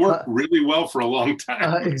systems can work really well for a long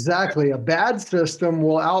time. Exactly. A bad system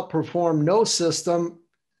will outperform no system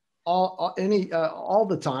all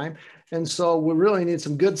the time. And so we really need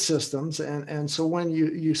some good systems. And so when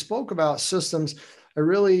you spoke about systems, I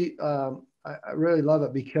really love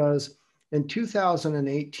it, because in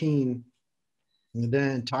 2018, the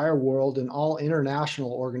entire world and all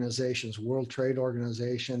international organizations, World Trade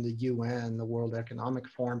Organization, the UN, the World Economic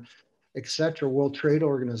Forum, etc., World Trade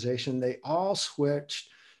Organization, they all switched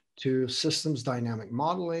to systems dynamic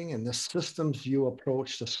modeling and this systems view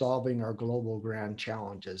approach to solving our global grand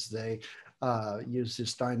challenges. They use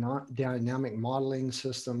this dynamic modeling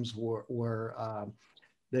systems where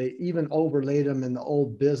they even overlaid them in the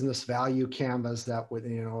old business value canvas that,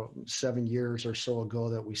 7 years or so ago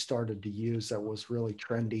that we started to use, that was really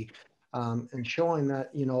trendy, and showing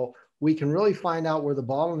that, we can really find out where the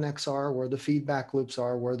bottlenecks are, where the feedback loops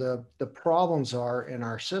are, where the problems are in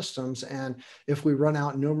our systems. And if we run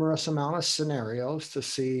out numerous amount of scenarios to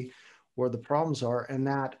see where the problems are, and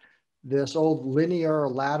that this old linear,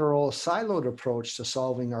 lateral, siloed approach to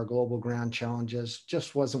solving our global grand challenges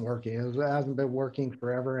just wasn't working. It hasn't been working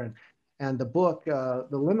forever. And the book, The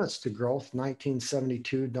Limits to Growth,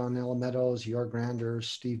 1972, Donnell Meadows, Jorg Randers,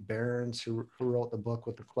 Steve Behrens, who wrote the book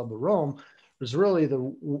with the Club of Rome, was really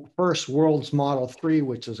the first World's Model 3,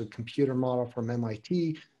 which is a computer model from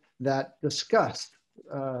MIT that discussed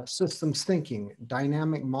systems thinking,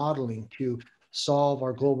 dynamic modeling to solve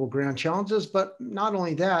our global grand challenges, but not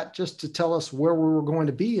only that, just to tell us where we were going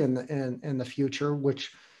to be in the future,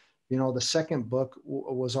 which, the second book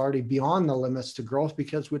was already beyond the limits to growth,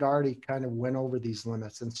 because we'd already kind of went over these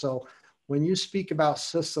limits. And so when you speak about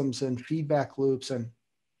systems and feedback loops and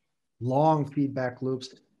long feedback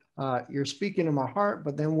loops, you're speaking to my heart.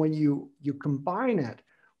 But then when you combine it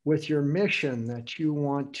with your mission that you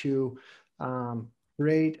want to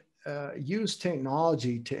create, use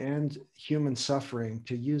technology to end human suffering,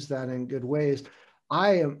 to use that in good ways,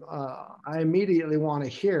 I immediately want to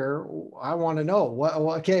hear. I want to know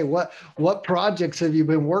what projects have you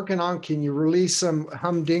been working on? Can you release some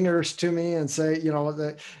humdingers to me and say,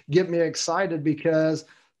 that get me excited, because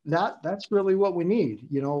that's really what we need.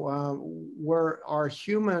 Where our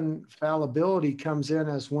human fallibility comes in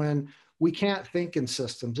is when we can't think in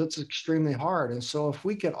systems. It's extremely hard. And so if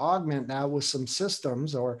we could augment that with some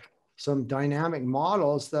systems or some dynamic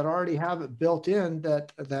models that already have it built in,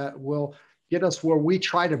 that will get us where we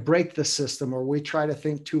try to break the system, or we try to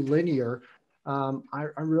think too linear, I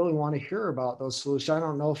really want to hear about those solutions. I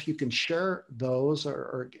don't know if you can share those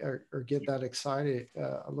or get that excited,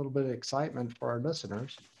 a little bit of excitement for our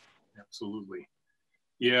listeners. Absolutely.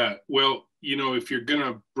 Yeah. Well, if you're going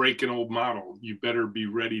to break an old model, you better be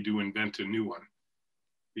ready to invent a new one.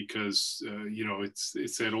 Because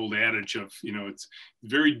it's that old adage of it's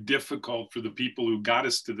very difficult for the people who got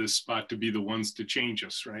us to this spot to be the ones to change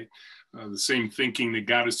us, right? The same thinking that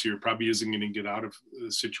got us here probably isn't going to get out of the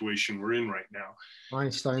situation we're in right now.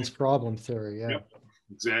 Einstein's problem theory. Yeah. Yep,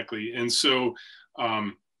 exactly. And so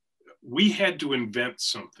we had to invent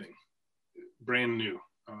something brand new.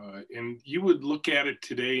 And you would look at it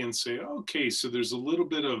today and say, okay, so there's a little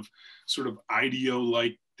bit of sort of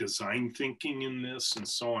IDEO-like design thinking in this and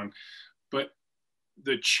so on. But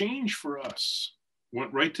the change for us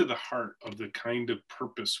went right to the heart of the kind of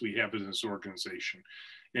purpose we have in this organization.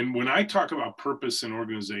 And when I talk about purpose in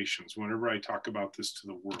organizations, whenever I talk about this to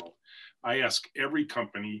the world, I ask every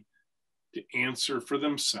company to answer for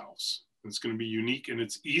themselves. It's going to be unique, and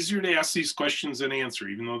it's easier to ask these questions than answer,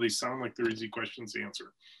 even though they sound like they're easy questions to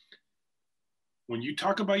answer. When you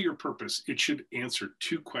talk about your purpose, it should answer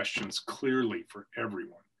two questions clearly for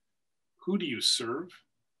everyone. Who do you serve?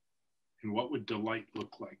 And what would delight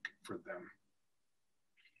look like for them?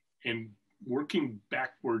 And working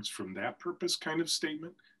backwards from that purpose kind of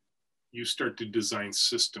statement, you start to design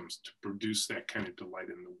systems to produce that kind of delight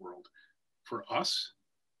in the world. For us,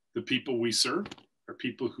 the people we serve are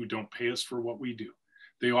people who don't pay us for what we do.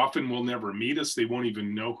 They often will never meet us. They won't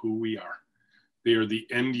even know who we are. They are the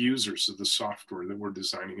end users of the software that we're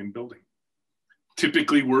designing and building.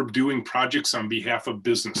 Typically, we're doing projects on behalf of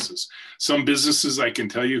businesses. Some businesses, I can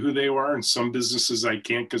tell you who they are, and some businesses I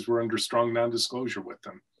can't because we're under strong non-disclosure with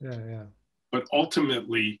them. Yeah. But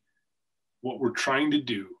ultimately, what we're trying to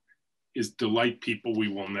do is delight people we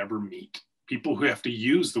will never meet. People who have to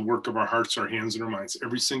use the work of our hearts, our hands, and our minds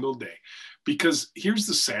every single day. Because here's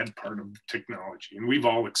the sad part of technology, and we've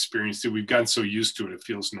all experienced it. We've gotten so used to it, it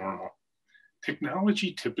feels normal.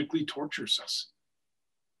 Technology typically tortures us.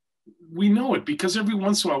 We know it because every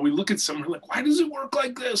once in a while we look at someone like, why does it work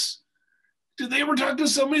like this? Did they ever talk to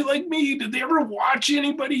somebody like me? Did they ever watch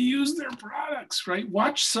anybody use their products, right?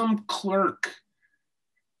 Watch some clerk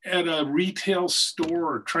at a retail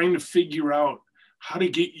store trying to figure out how to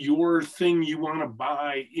get your thing you want to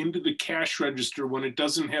buy into the cash register when it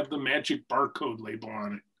doesn't have the magic barcode label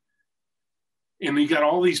on it. And you got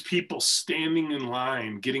all these people standing in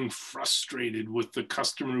line, getting frustrated with the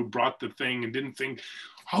customer who brought the thing and didn't think,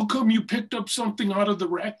 how come you picked up something out of the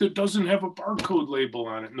rack that doesn't have a barcode label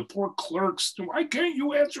on it? And the poor clerks, why can't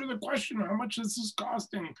you answer the question? How much is this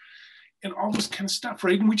costing? And all this kind of stuff,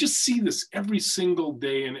 right? And we just see this every single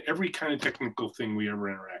day in every kind of technical thing we ever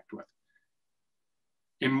interact with.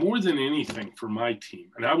 And more than anything for my team,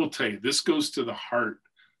 and I will tell you, this goes to the heart.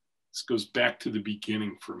 This goes back to the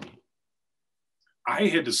beginning for me. I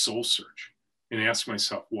had to soul search and ask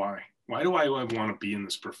myself, why? Why do I want to be in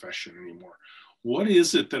this profession anymore? What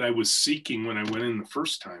is it that I was seeking when I went in the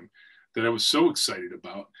first time that I was so excited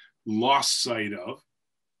about, lost sight of,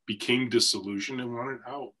 became disillusioned and wanted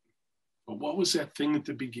out? But what was that thing at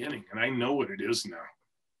the beginning? And I know what it is now.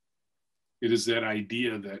 It is that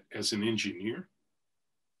idea that as an engineer,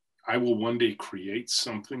 I will one day create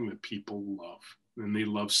something that people love. And they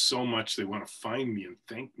love so much, they want to find me and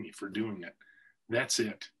thank me for doing it. That's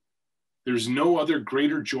it. There's no other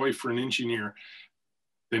greater joy for an engineer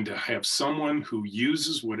than to have someone who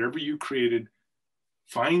uses whatever you created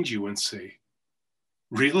find you and say,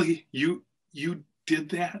 really? You did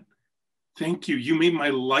that? Thank you. You made my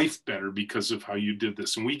life better because of how you did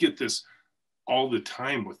this. And we get this all the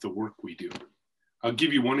time with the work we do. I'll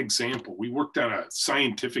give you one example. We worked on a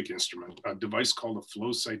scientific instrument, a device called a flow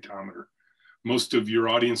cytometer. Most of your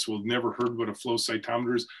audience will have never heard what a flow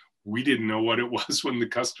cytometer is. We didn't know what it was when the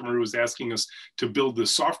customer was asking us to build the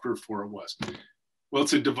software for it was. Well,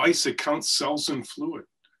 it's a device that counts cells and fluid.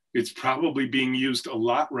 It's probably being used a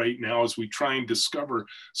lot right now as we try and discover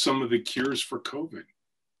some of the cures for COVID.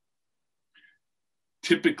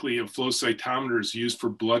 Typically, a flow cytometer is used for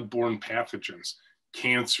blood-borne pathogens,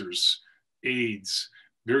 cancers, AIDS,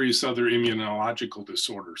 various other immunological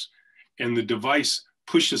disorders. And the device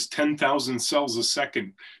pushes 10,000 cells a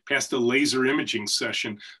second past a laser imaging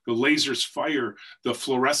session. The lasers fire the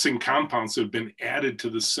fluorescent compounds that have been added to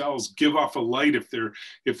the cells, give off a light if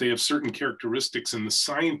they have certain characteristics, and the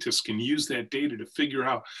scientists can use that data to figure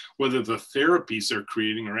out whether the therapies they're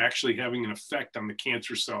creating are actually having an effect on the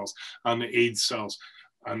cancer cells, on the AIDS cells,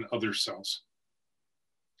 on other cells.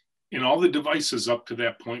 And all the devices up to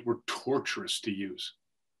that point were torturous to use.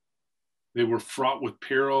 They were fraught with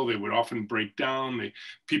peril. They would often break down.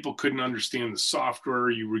 People couldn't understand the software.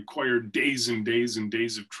 You required days and days and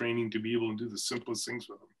days of training to be able to do the simplest things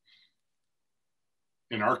with them.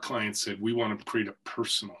 And our clients said, we want to create a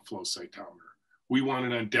personal flow cytometer. We want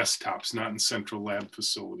it on desktops, not in central lab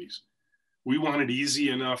facilities. We want it easy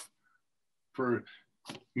enough for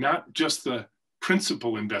not just the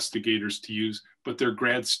principal investigators to use, but their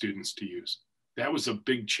grad students to use. That was a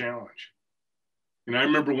big challenge. And I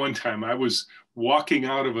remember one time I was walking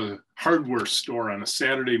out of a hardware store on a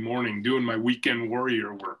Saturday morning doing my weekend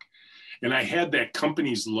warrior work. And I had that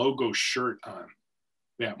company's logo shirt on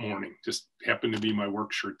that morning. Just happened to be my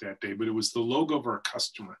work shirt that day, but it was the logo of our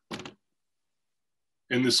customer.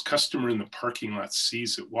 And this customer in the parking lot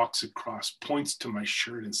sees it, walks across, points to my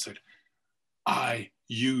shirt and said, I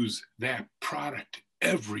use that product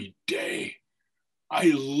every day.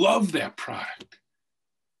 I love that product.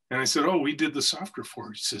 And I said, oh, we did the software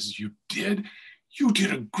for it. He says, you did? You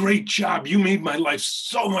did a great job. You made my life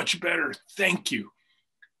so much better. Thank you.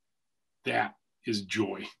 That is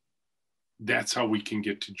joy. That's how we can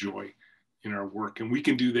get to joy in our work. And we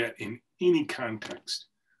can do that in any context.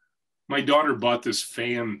 My daughter bought this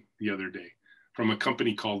fan the other day from a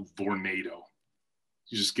company called Vornado.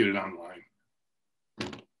 You just get it online.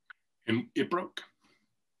 And it broke.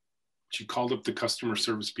 She called up the customer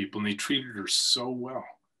service people and they treated her so well.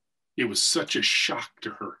 It was such a shock to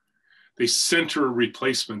her. They sent her a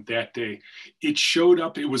replacement that day. It showed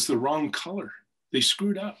up, it was the wrong color. They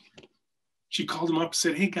screwed up. She called them up and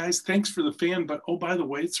said, hey guys, thanks for the fan, but oh, by the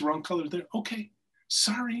way, it's the wrong color there. Okay,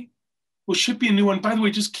 sorry. We'll ship you a new one. By the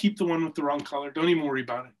way, just keep the one with the wrong color. Don't even worry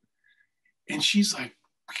about it. And she's like,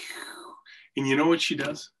 phew. And you know what she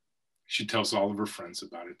does? She tells all of her friends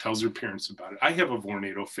about it, tells her parents about it. I have a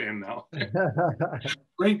Vornado fan now.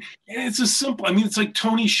 Right? And it's a simple, I mean, it's like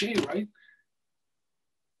Tony Hsieh, right?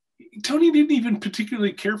 Tony didn't even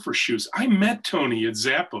particularly care for shoes. I met Tony at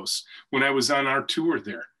Zappos when I was on our tour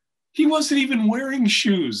there. He wasn't even wearing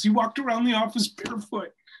shoes. He walked around the office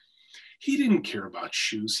barefoot. He didn't care about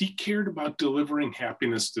shoes. He cared about delivering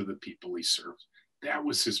happiness to the people he served. That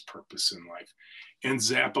was his purpose in life. And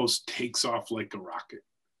Zappos takes off like a rocket,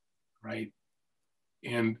 right?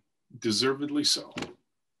 And deservedly so.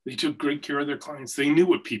 They took great care of their clients. They knew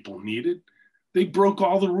what people needed. They broke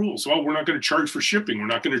all the rules. Well, we're not going to charge for shipping. We're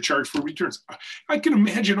not going to charge for returns. I can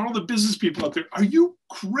imagine all the business people out there. Are you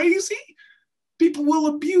crazy? People will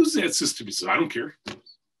abuse that system. He says, I don't care.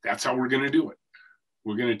 That's how we're going to do it.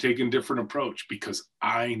 We're going to take a different approach because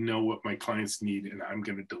I know what my clients need and I'm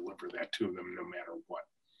going to deliver that to them no matter what.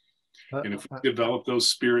 And if we develop those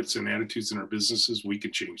spirits and attitudes in our businesses, we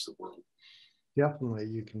can change the world. Definitely,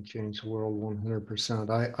 you can change the world 100%.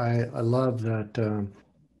 I love that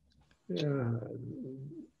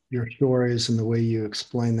your stories and the way you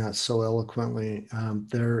explain that so eloquently.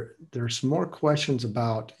 There's more questions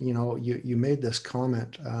about, you made this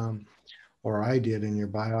comment, or I did in your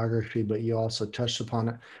biography, but you also touched upon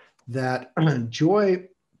it, that joy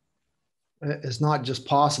is not just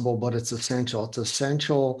possible, but it's essential. It's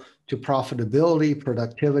essential to profitability,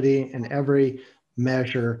 productivity, and every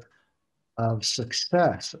measure of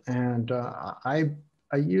success. And I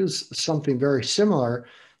use something very similar,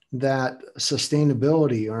 that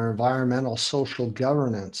sustainability or environmental social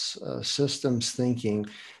governance, systems thinking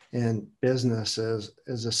in business is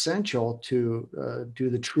essential to do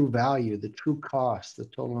the true value, the true cost, the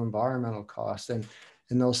total environmental cost, and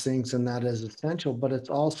those things. And that is essential, but it's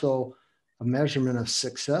also a measurement of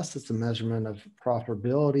success. It's a measurement of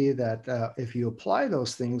profitability, that if you apply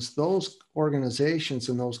those things, those organizations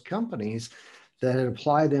and those companies that had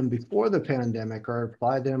applied them before the pandemic or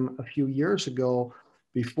applied them a few years ago,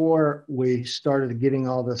 before we started getting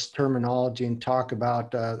all this terminology and talk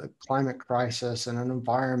about the climate crisis and an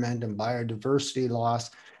environment and biodiversity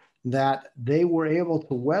loss, that they were able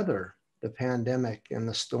to weather the pandemic and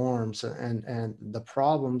the storms and the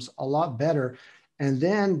problems a lot better. And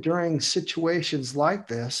then during situations like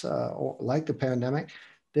this, or like the pandemic,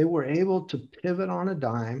 they were able to pivot on a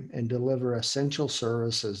dime and deliver essential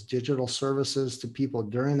services, digital services to people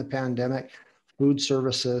during the pandemic, food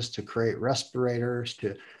services, to create respirators,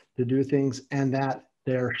 to do things. And that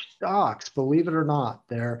their stocks, believe it or not,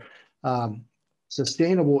 their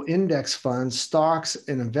sustainable index funds, stocks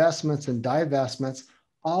and investments and divestments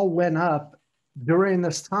all went up during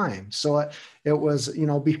this time. So it was,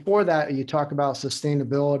 before that, you talk about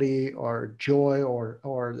sustainability or joy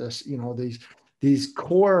or this, these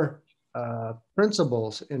core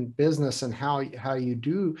principles in business and how you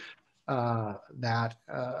do that,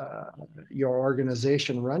 your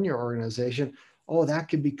organization, run your organization, oh, that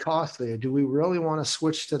could be costly. Do we really want to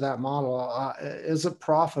switch to that model? Is it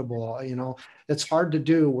profitable? It's hard to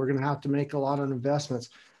do. We're going to have to make a lot of investments.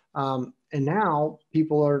 And now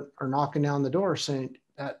people are knocking down the door saying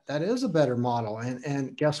that is a better model.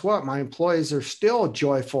 And guess what? My employees are still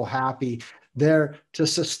joyful, happy. There to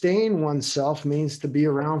sustain oneself means to be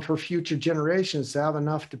around for future generations, to have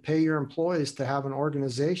enough to pay your employees, to have an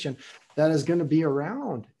organization that is going to be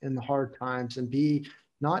around in the hard times and be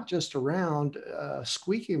not just around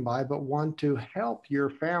squeaking by, but one to help your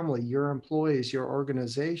family, your employees, your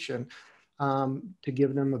organization, to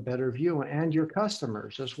give them a better view, and your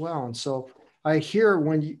customers as well. And so I hear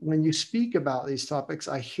when you speak about these topics,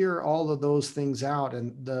 I hear all of those things out.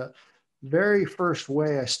 And the very first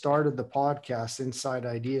way I started the podcast, Inside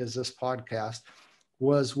Ideas, this podcast,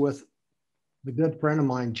 was with a good friend of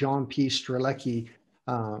mine, John P. Strelecki,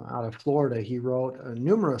 out of Florida. He wrote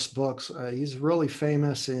numerous books. He's really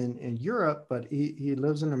famous in Europe, but he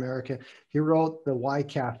lives in America. He wrote The Why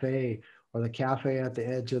Cafe, or The Cafe at the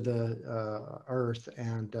Edge of the Earth,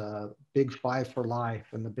 and Big Five for Life,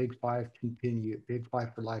 and the Big Five continued. Big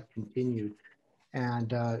Five for Life continued,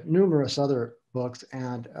 and numerous other books,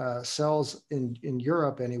 and sells in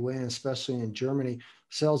Europe anyway, and especially in Germany,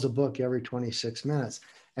 sells a book every 26 minutes.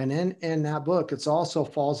 And in that book, it's also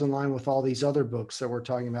falls in line with all these other books that we're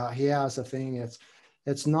talking about. He has a thing,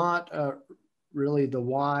 it's not really the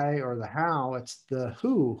why or the how, it's the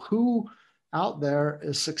who out there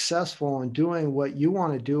is successful in doing what you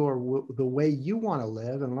want to do, or the way you want to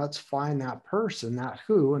live. And let's find that person, that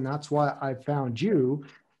who. And that's why I found you,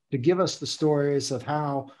 to give us the stories of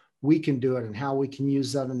how we can do it and how we can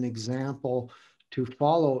use that as an example to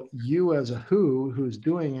follow you as a who's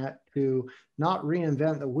doing it, to not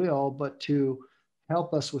reinvent the wheel, but to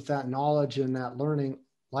help us with that knowledge and that learning,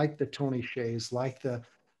 like the Tony Hsiehs, like the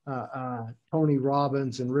Tony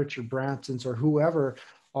Robbins and Richard Branson's, or whoever,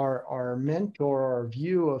 our mentor, our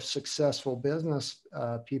view of successful business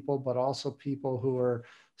people, but also people who are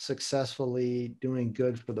successfully doing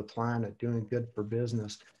good for the planet, doing good for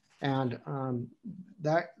business. And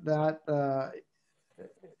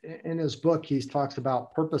in his book, he talks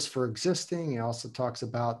about purpose for existing. He also talks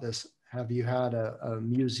about this, have you had a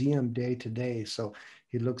museum day today? So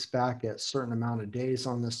he looks back at a certain amount of days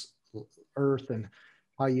on this earth and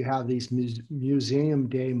how you have these museum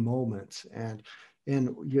day moments. And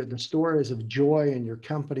in the stories of joy in your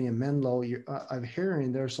company in Menlo, I'm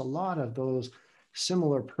hearing there's a lot of those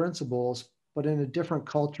similar principles, but in a different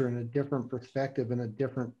culture, in a different perspective, in a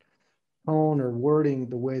different tone or wording,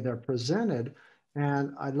 the way they're presented.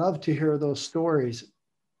 And I'd love to hear those stories.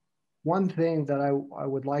 One thing that I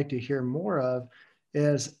would like to hear more of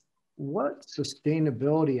is, what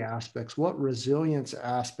sustainability aspects, what resilience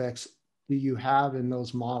aspects do you have in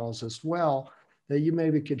those models as well, that you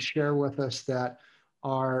maybe could share with us, that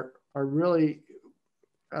are really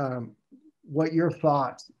what your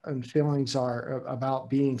thoughts and feelings are about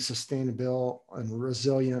being sustainable and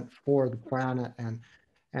resilient for the planet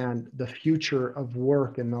and the future of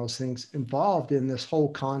work, and those things involved in this whole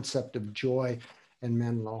concept of joy in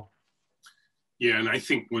Menlo. Yeah, and I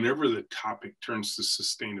think whenever the topic turns to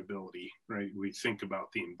sustainability, right, we think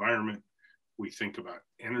about the environment, we think about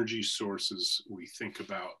energy sources, we think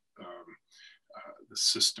about the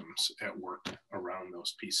systems at work around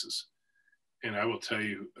those pieces. And I will tell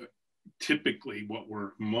you, typically what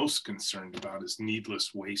we're most concerned about is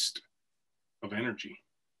needless waste of energy,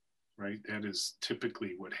 right? That is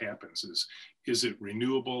typically what happens. Is it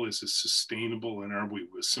renewable? Is it sustainable? And are we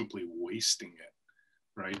simply wasting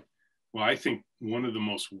it, right? Well, I think one of the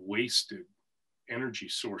most wasted energy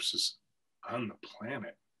sources on the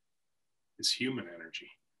planet is human energy.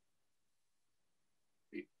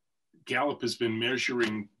 Gallup has been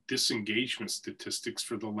measuring disengagement statistics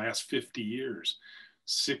for the last 50 years.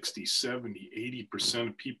 60, 70, 80%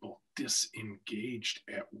 of people disengaged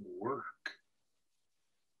at work.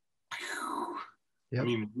 Yep. I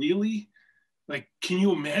mean, really? Like, can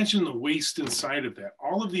you imagine the waste inside of that?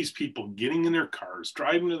 All of these people getting in their cars,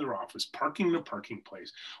 driving to their office, parking in a parking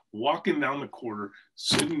place, walking down the corridor,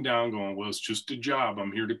 sitting down going, well, it's just a job.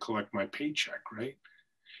 I'm here to collect my paycheck, right?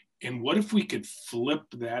 And what if we could flip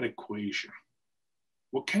that equation?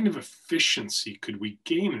 What kind of efficiency could we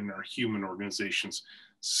gain in our human organizations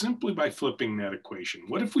simply by flipping that equation?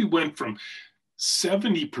 What if we went from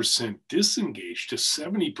 70% disengaged to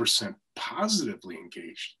 70% positively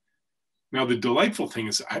engaged? Now, the delightful thing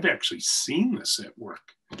is I've actually seen this at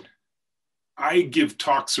work. I give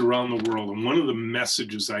talks around the world, and one of the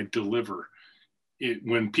messages I deliver,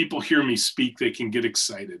 when people hear me speak, they can get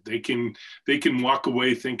excited. They can walk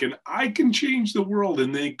away thinking, I can change the world.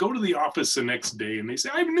 And they go to the office the next day and they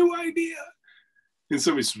say, I have a new idea. And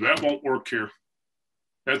somebody says, that won't work here.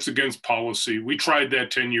 That's against policy. We tried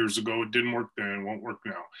that 10 years ago. It didn't work then. It won't work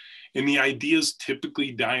now. And the ideas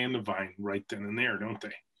typically die in the vine right then and there, don't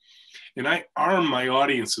they? And I arm my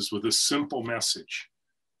audiences with a simple message.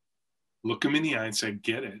 Look them in the eye and say, I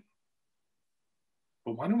get it.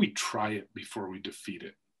 But why don't we try it before we defeat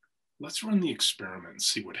it? Let's run the experiment and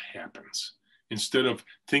see what happens. Instead of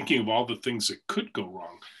thinking of all the things that could go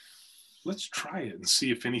wrong, let's try it and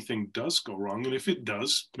see if anything does go wrong. And if it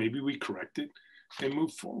does, maybe we correct it and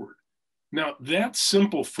move forward. Now, that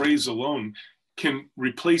simple phrase alone can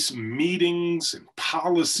replace meetings and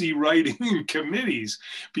policy writing and committees,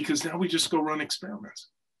 because now we just go run experiments.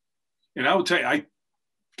 And I will tell you, I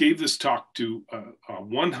gave this talk to a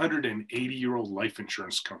 180-year-old life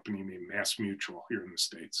insurance company named Mass Mutual here in the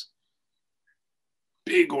States.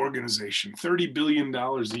 Big organization, $30 billion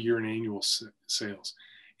a year in annual sales.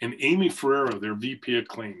 And Amy Ferrero, their VP of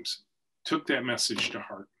claims, took that message to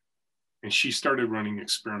heart. And she started running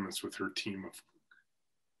experiments with her team of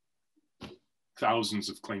thousands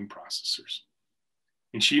of claim processors.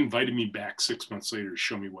 And she invited me back 6 months later to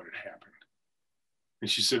show me what had happened. And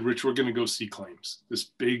she said, Rich, we're going to go see claims.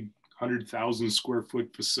 This big 100,000 square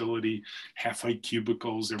foot facility, half-height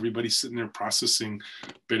cubicles, everybody sitting there processing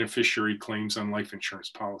beneficiary claims on life insurance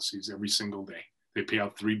policies every single day. They pay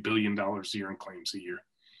out $3 billion a year in claims a year.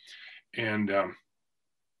 And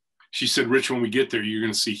she said, Rich, when we get there, you're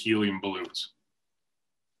going to see helium balloons.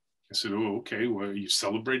 I said, oh, okay. Well, are you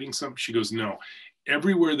celebrating something? She goes, no.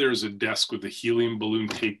 Everywhere there's a desk with a helium balloon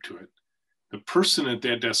taped to it, the person at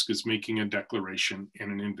that desk is making a declaration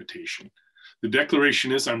and an invitation. The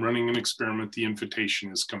declaration is, I'm running an experiment. The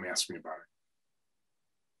invitation is, come ask me about it.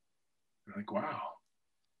 I'm like, wow.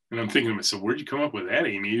 And I'm thinking to myself, where'd you come up with that,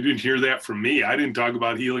 Amy? You didn't hear that from me. I didn't talk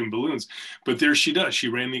about helium balloons. But there she does. She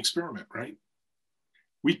ran the experiment, right?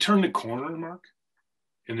 We turned the corner, Mark,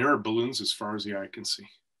 and there are balloons as far as the eye can see.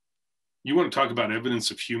 You want to talk about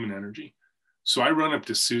evidence of human energy? So I run up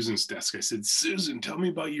to Susan's desk. I said, Susan, tell me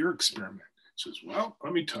about your experiment. She says, well,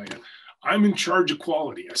 let me tell you, I'm in charge of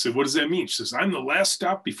quality. I said, what does that mean? She says, I'm the last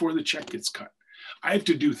stop before the check gets cut. I have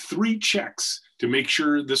to do 3 checks to make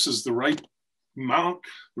sure this is the right amount,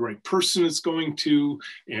 the right person it's going to,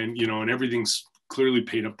 and, you know, and everything's clearly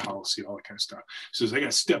paid up policy, all that kind of stuff. She says, I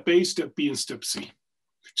got step A, step B, and step C.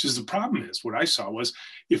 She says, the problem is, what I saw was,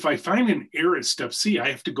 if I find an error at step C, I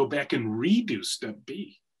have to go back and redo step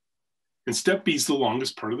B. And step B is the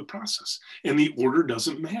longest part of the process. And the order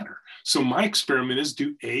doesn't matter. So my experiment is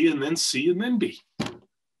do A and then C and then B.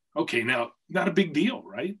 Okay, now, not a big deal,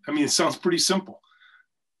 right? I mean, it sounds pretty simple.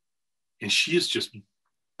 And she is just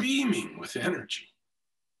beaming with energy,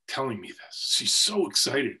 telling me this. She's so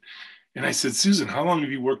excited. And I said, Susan, how long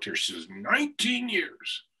have you worked here? She says, 19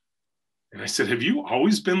 years. And I said, have you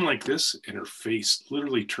always been like this? And her face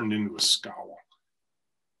literally turned into a scowl.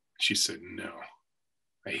 She said, no.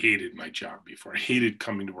 I hated my job before. I hated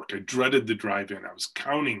coming to work. I dreaded the drive in. I was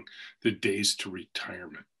counting the days to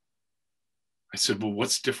retirement. I said, well,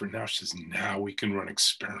 what's different now? She says, now we can run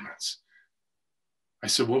experiments. I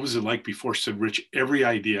said, what was it like before? She said, Rich, every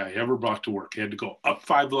idea I ever brought to work had to go up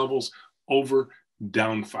 5 levels, over,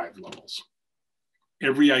 down 5 levels.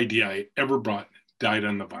 Every idea I ever brought died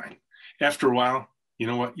on the vine. After a while, you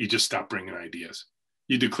know what? You just stop bringing ideas.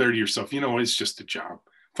 You declare to yourself, you know what? It's just a job.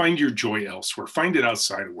 Find your joy elsewhere. Find it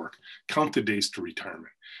outside of work. Count the days to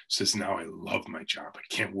retirement. Says, now I love my job. I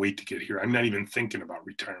can't wait to get here. I'm not even thinking about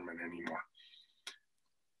retirement anymore.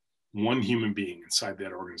 One human being inside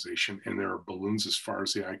that organization, and there are balloons as far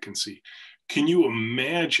as the eye can see. Can you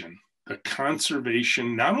imagine the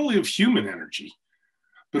conservation, not only of human energy,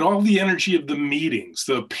 but all the energy of the meetings,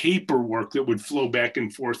 the paperwork that would flow back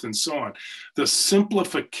and forth and so on, the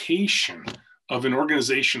simplification of an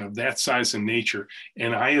organization of that size and nature.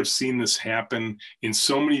 And I have seen this happen in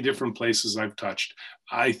so many different places I've touched.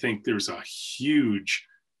 I think there's a huge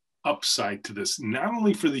upside to this, not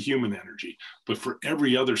only for the human energy, but for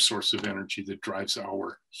every other source of energy that drives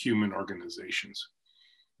our human organizations.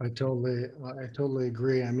 I totally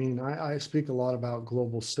agree. I mean, I speak a lot about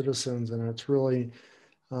global citizens, and it's really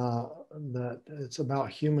that it's about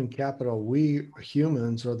human capital. We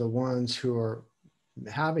humans are the ones who are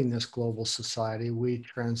having this global society. We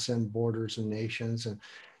transcend borders and nations,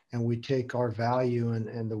 and we take our value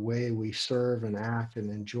and the way we serve and act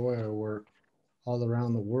and enjoy our work all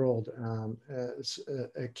around the world.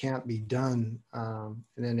 It can't be done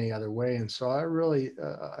in any other way. And so I really,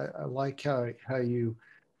 I like how you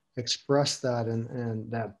express that and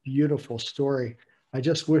that beautiful story. I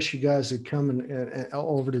just wish you guys had come and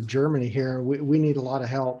over to Germany here. We need a lot of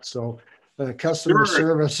help. So Customer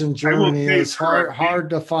service in I will Germany say is hard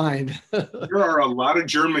to find. there are a lot of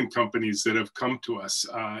German companies that have come to us.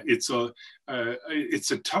 It's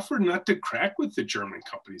a tougher nut to crack with the German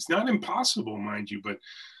companies. Not impossible, mind you, but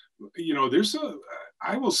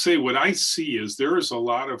I will say what I see is there is a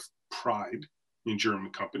lot of pride in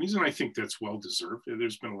German companies, and I think that's well deserved.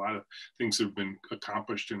 There's been a lot of things that have been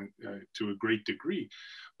accomplished to a great degree,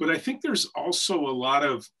 but I think there's also a lot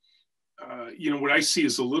of what I see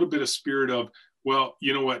is a little bit of spirit of, well,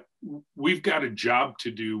 you know what, we've got a job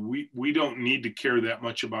to do. We don't need to care that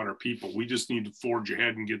much about our people. We just need to forge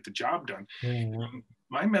ahead and get the job done. Mm-hmm.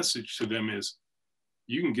 My message to them is,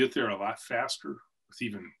 you can get there a lot faster with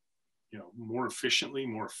even more efficiently,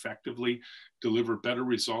 more effectively, deliver better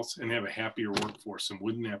results, and have a happier workforce. And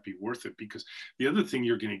wouldn't that be worth it? Because the other thing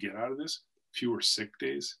you're going to get out of this, fewer sick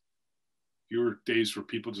days, fewer days where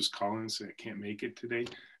people just call in and say, I can't make it today,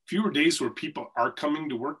 fewer days where people are coming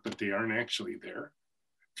to work, but they aren't actually there,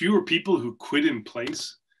 fewer people who quit in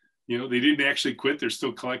place. They didn't actually quit. They're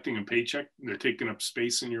still collecting a paycheck. They're taking up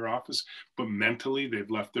space in your office, but mentally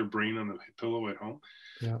they've left their brain on the pillow at home.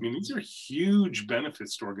 Yeah. I mean, these are huge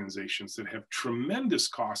benefits to organizations that have tremendous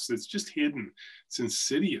costs that's just hidden. It's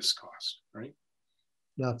insidious cost, right?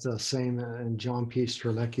 That's the same in John P.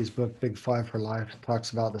 Strzelecki's book, Big Five for Life,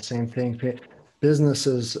 talks about the same thing.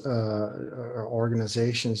 Businesses or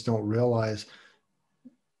organizations don't realize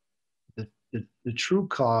the true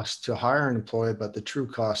cost to hire an employee, but the true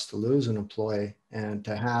cost to lose an employee and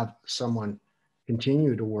to have someone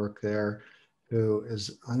continue to work there who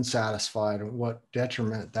is unsatisfied, and what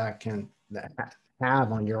detriment that can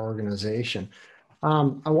have on your organization.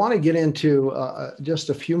 I want to get into just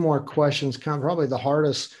a few more questions, probably the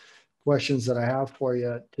hardest questions that I have for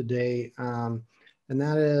you today. And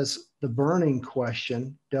that is the burning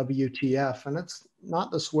question, WTF. And it's not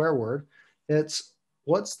the swear word. It's,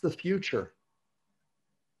 what's the future?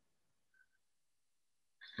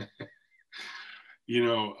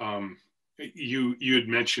 You had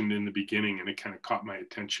mentioned in the beginning, and it kind of caught my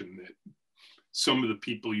attention, that some of the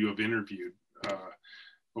people you have interviewed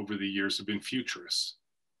over the years have been futurists.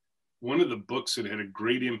 One of the books that had a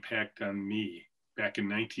great impact on me back in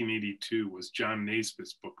 1982 was John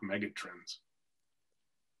Naisbitt's book, Megatrends.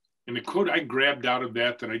 And the quote I grabbed out of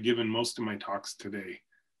that I give in most of my talks today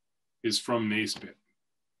is from Naisbitt.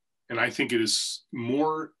 And I think it is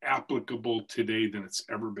more applicable today than it's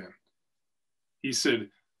ever been. He said,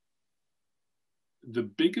 the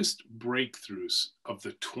biggest breakthroughs of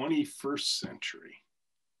the 21st century,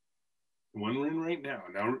 the one we're in right now.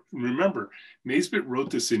 Now, remember, Naisbitt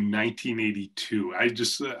wrote this in 1982. I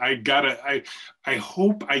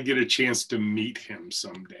hope I get a chance to meet him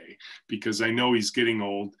someday, because I know he's getting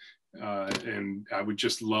old, and I would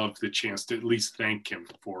just love the chance to at least thank him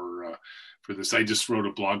for this. I just wrote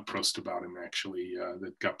a blog post about him, actually,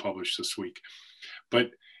 that got published this week.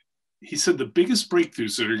 But he said the biggest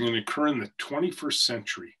breakthroughs that are going to occur in the 21st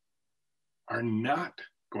century are not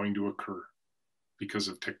going to occur because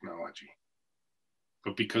of technology,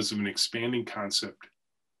 but because of an expanding concept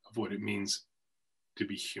of what it means to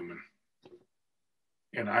be human.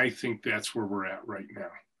 And I think that's where we're at right now.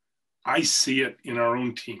 I see it in our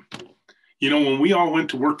own team. When we all went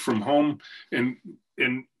to work from home and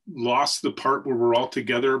lost the part where we're all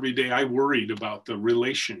together every day, I worried about the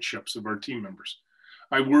relationships of our team members.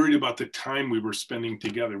 I worried about the time we were spending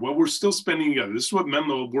together. Well, we're still spending together. This is what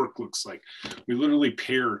Menlo work looks like. We literally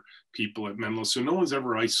pair people at Menlo, so no one's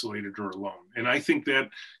ever isolated or alone. And I think that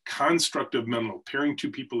construct of Menlo, pairing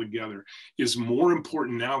two people together, is more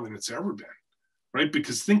important now than it's ever been, right?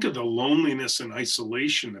 Because think of the loneliness and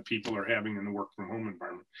isolation that people are having in the work from home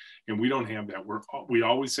environment. And we don't have that. We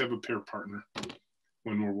always have a pair partner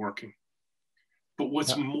when we're working. But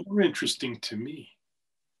what's more interesting to me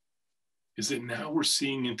is that now we're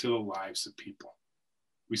seeing into the lives of people.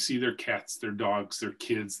 We see their cats, their dogs, their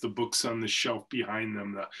kids, the books on the shelf behind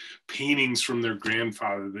them, the paintings from their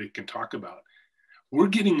grandfather they can talk about. We're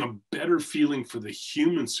getting a better feeling for the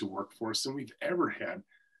humans who work for us than we've ever had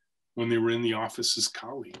when they were in the office as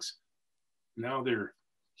colleagues. Now they're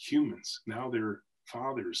humans. Now they're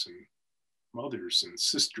fathers and mothers and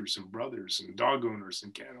sisters and brothers and dog owners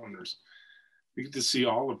and cat owners. We get to see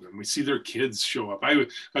all of them. We see their kids show up. I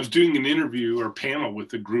was doing an interview or panel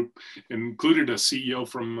with a group and included a CEO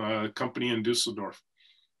from a company in Dusseldorf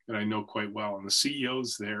that I know quite well. And the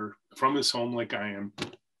CEO's there from his home like I am.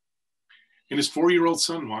 And his 4-year-old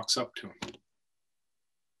son walks up to him.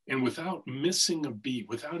 And without missing a beat,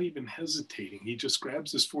 without even hesitating, he just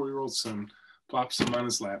grabs his 4-year-old son, plops him on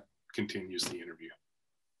his lap, continues the interview.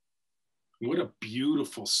 What a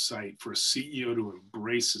beautiful sight for a CEO to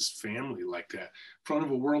embrace his family like that in front of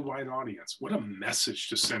a worldwide audience. What a message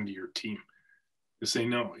to send to your team, to say,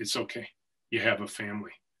 no, it's okay. You have a family.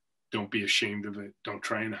 Don't be ashamed of it. Don't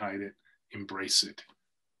try and hide it. Embrace it.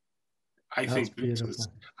 I That's think beautiful.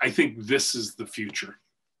 this is the future.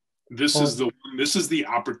 Oh, This is the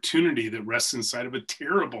opportunity that rests inside of a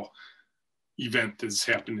terrible event that's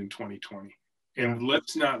happened in 2020. yeah. And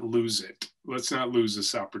let's not lose it. Let's not lose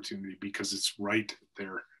this opportunity, because it's right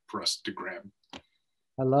there for us to grab.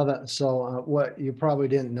 I love it. So, what you probably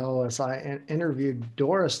didn't know is I interviewed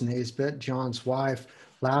Doris Naisbitt, John's wife,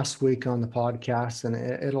 last week on the podcast, and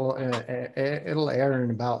it'll air in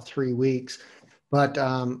about 3 weeks. But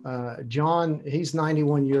John, he's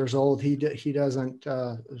 91 years old. He doesn't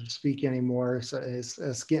speak anymore. So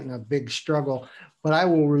it's getting a big struggle. But I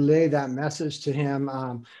will relay that message to him.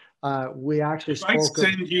 We actually If I spoke.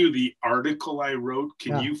 send you the article I wrote,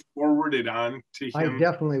 can Yeah, you forward it on to I him?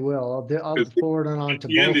 definitely will. I'll Because forward it on at to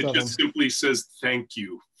the end, both it of just them. simply says thank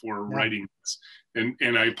you for Yeah. writing this.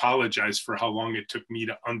 And I apologize for how long it took me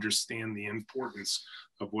to understand the importance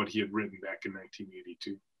of what he had written back in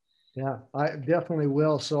 1982. Yeah, I definitely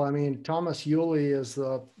will. So, I mean, Thomas Yulee is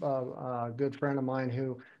a good friend of mine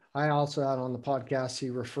who I also had on the podcast. He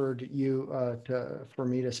referred you for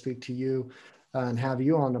me to speak to you and have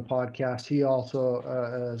you on the podcast. He also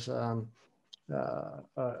is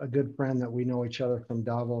a good friend that we know each other from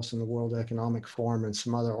Davos and the World Economic Forum and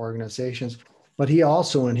some other organizations. But he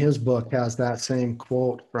also, in his book, has that same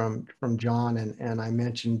quote from John. And I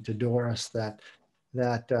mentioned to Doris that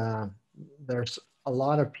there's a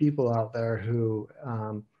lot of people out there who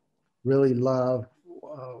really love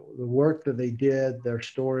the work that they did, their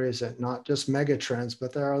stories, and not just mega trends,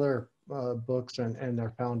 but their other books and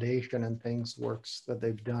their foundation and things, works that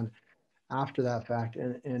they've done after that fact.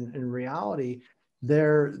 And in reality,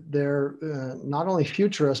 they're not only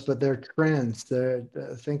futurists, but they're trends.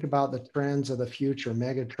 Think about the trends of the future,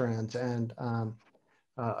 mega trends. And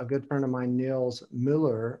a good friend of mine, Niels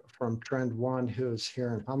Muller from Trend One, who's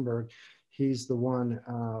here in Hamburg, he's the one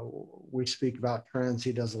we speak about trends.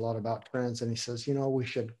 He does a lot about trends, and he says, we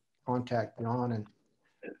should contact John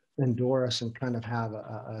and Doris and kind of have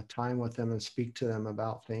a time with them and speak to them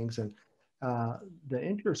about things. And the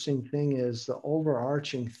interesting thing is the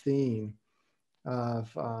overarching theme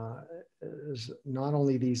of is not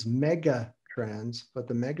only these mega trends, but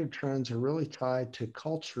the mega trends are really tied to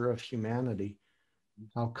culture of humanity,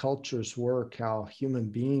 how cultures work, how human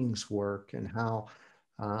beings work, and how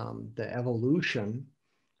the evolution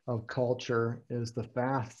of culture is the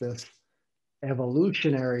fastest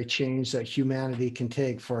evolutionary change that humanity can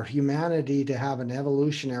take. For humanity to have an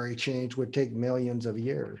evolutionary change would take millions of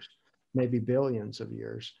years, maybe billions of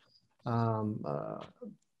years. Um, uh,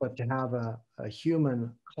 but to have a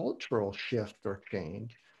human cultural shift or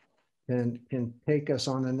change can take us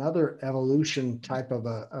on another evolution type of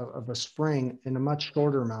a spring in a much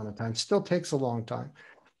shorter amount of time. Still takes a long time,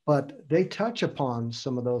 but they touch upon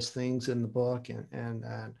some of those things in the book.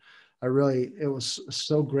 And I really, it was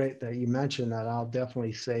so great that you mentioned that. I'll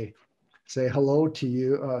definitely say hello to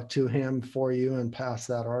you, to him for you, and pass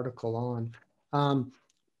that article on.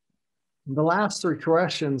 The last three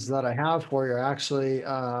questions that I have for you are actually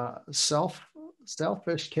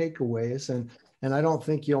selfish takeaways, and I don't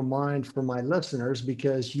think you'll mind for my listeners,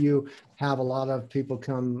 because you have a lot of people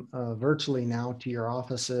come virtually now to your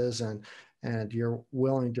offices, and you're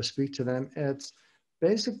willing to speak to them. It's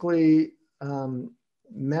basically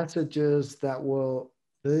messages that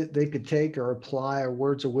they could take or apply, or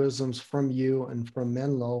words of wisdoms from you and from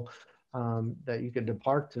Menlo, that you could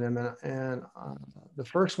depart to them. And the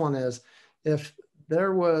first one is, if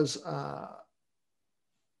there was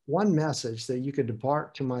one message that you could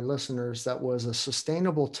depart to my listeners that was a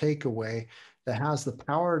sustainable takeaway that has the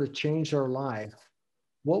power to change their life,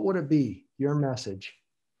 what would it be? Your message.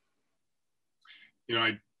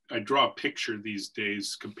 I draw a picture these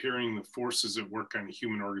days comparing the forces at work on a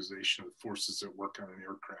human organization with forces at work on an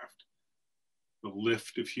aircraft. The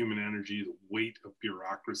lift of human energy, the weight of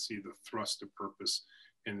bureaucracy, the thrust of purpose,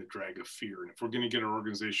 and the drag of fear. And if we're going to get our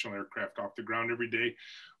organizational aircraft off the ground every day,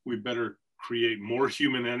 we better create more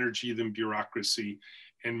human energy than bureaucracy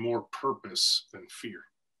and more purpose than fear.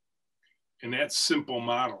 And that simple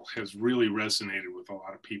model has really resonated with a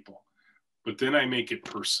lot of people. But then I make it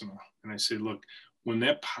personal. And I say, look, when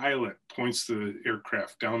that pilot points the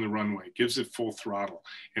aircraft down the runway, gives it full throttle,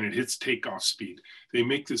 and it hits takeoff speed, they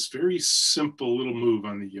make this very simple little move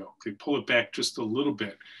on the yoke. They pull it back just a little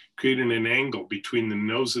bit, creating an angle between the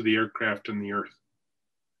nose of the aircraft and the earth.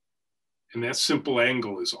 And that simple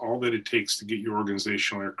angle is all that it takes to get your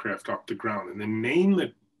organizational aircraft off the ground. And the name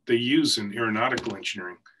that they use in aeronautical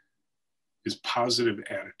engineering is positive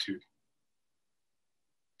attitude.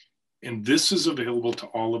 And this is available to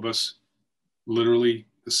all of us literally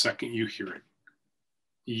the second you hear it.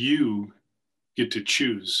 You get to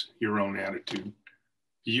choose your own attitude.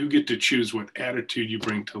 You get to choose what attitude you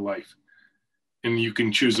bring to life. And you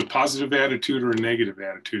can choose a positive attitude or a negative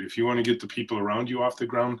attitude. If you want to get the people around you off the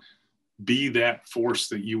ground, be that force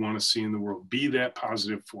that you want to see in the world. Be that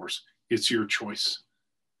positive force. It's your choice.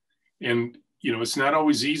 And, you know, it's not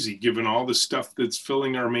always easy given all the stuff that's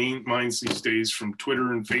filling our minds these days from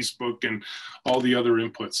Twitter and Facebook and all the other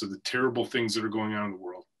inputs of the terrible things that are going on in the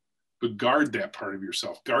world. But guard that part of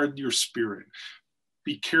yourself. Guard your spirit.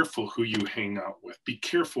 Be careful who you hang out with. Be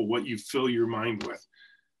careful what you fill your mind with.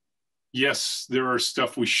 Yes, there are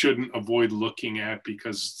stuff we shouldn't avoid looking at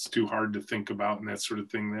because it's too hard to think about and that sort of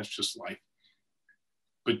thing. That's just life.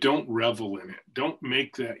 But don't revel in it. Don't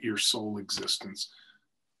make that your sole existence.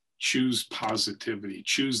 Choose positivity.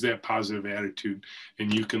 Choose that positive attitude,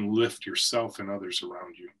 and you can lift yourself and others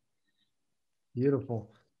around you.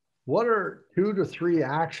 Beautiful. What are 2 to 3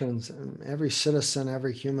 actions every citizen,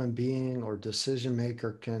 every human being or decision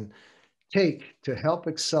maker can take to help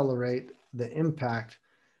accelerate the impact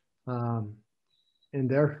in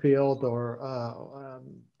their field or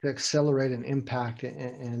to accelerate an impact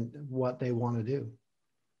in what they want to do?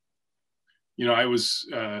 You know, I was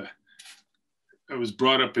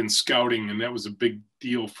brought up in scouting, and that was a big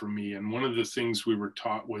deal for me. And one of the things we were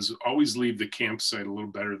taught was always leave the campsite a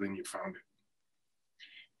little better than you found it.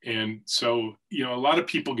 And so, you know, a lot of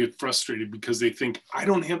people get frustrated because they think, I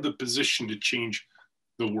don't have the position to change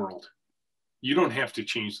the world. You don't have to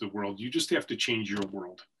change the world. You just have to change your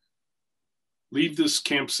world. Leave this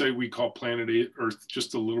campsite we call planet Earth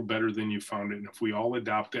just a little better than you found it. And if we all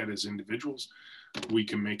adopt that as individuals, we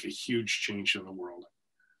can make a huge change in the world.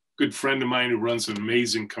 Good friend of mine who runs an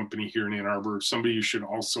amazing company here in Ann Arbor, somebody you should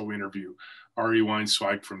also interview, Ari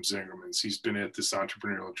Weinswag from Zingerman's. He's been at this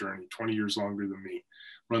entrepreneurial journey 20 years longer than me,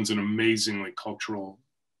 runs an amazingly cultural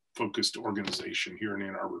focused organization here in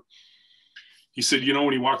Ann Arbor. He said, you know,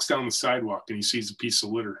 when he walks down the sidewalk and he sees a piece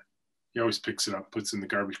of litter, he always picks it up, puts it in the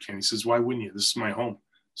garbage can. He says, why wouldn't you? This is my home.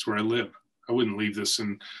 It's where I live. I wouldn't leave this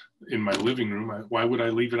in my living room. Why would I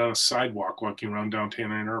leave it on a sidewalk walking around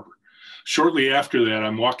downtown Ann Arbor? Shortly after that,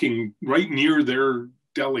 I'm walking right near their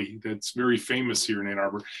deli that's very famous here in Ann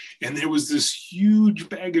Arbor. And there was this huge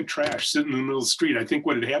bag of trash sitting in the middle of the street. I think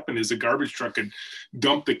what had happened is a garbage truck had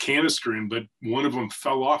dumped the canister in, but one of them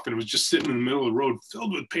fell off and it was just sitting in the middle of the road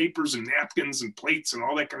filled with papers and napkins and plates and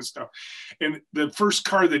all that kind of stuff. And the first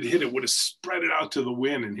car that hit it would have spread it out to the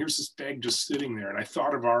wind. And here's this bag just sitting there. And I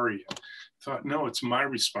thought of Ari. I thought, no, it's my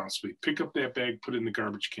responsibility. Pick up that bag, put it in the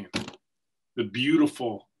garbage can. The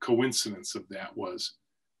beautiful coincidence of that was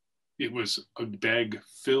it was a bag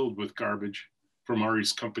filled with garbage from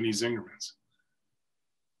Ari's company, Zingerman's.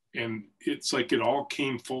 And it's like it all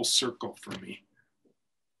came full circle for me.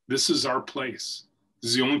 This is our place.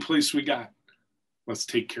 This is the only place we got. Let's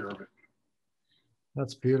take care of it.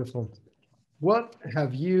 That's beautiful. What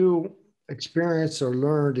have you experienced or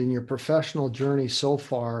learned in your professional journey so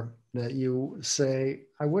far that you say,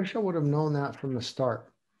 I wish I would have known that from the start?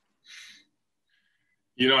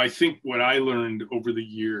 You know, I think what I learned over the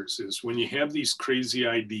years is when you have these crazy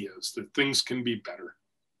ideas that things can be better,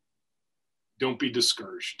 don't be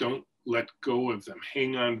discouraged. Don't let go of them.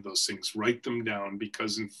 Hang on to those things. Write them down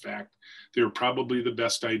because, in fact, they're probably the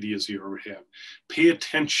best ideas you ever have. Pay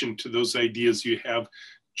attention to those ideas you have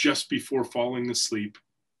just before falling asleep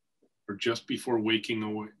or just before waking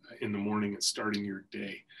up in the morning and starting your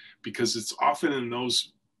day, because it's often in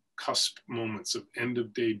those cusp moments of end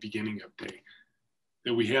of day, beginning of day,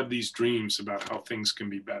 that we have these dreams about how things can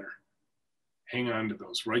be better. Hang on to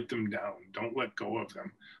those, write them down. Don't let go of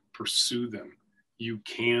them, pursue them. You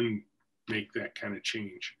can make that kind of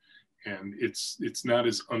change. And it's not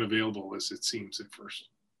as unavailable as it seems at first.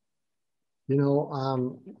 You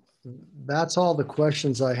know, that's all the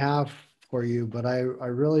questions I have for you, but I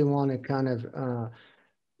really want to kind of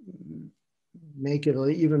make it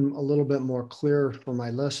even a little bit more clear for my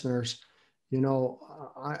listeners. You know,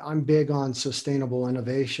 I'm big on sustainable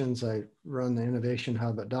innovations. I run the Innovation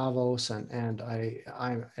Hub at Davos, and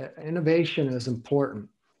innovation is important.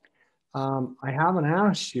 I haven't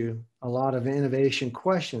asked you a lot of innovation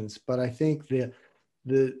questions, but I think the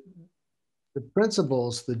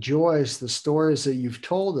principles, the joys, the stories that you've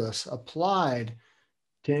told us applied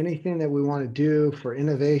to anything that we want to do for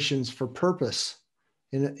innovations for purpose,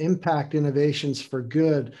 and impact innovations for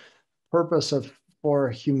good, purpose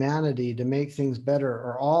for humanity to make things better,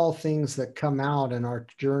 are all things that come out in our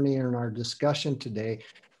journey and our discussion today.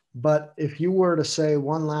 But if you were to say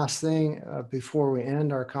one last thing before we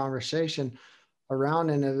end our conversation around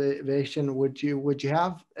innovation, would you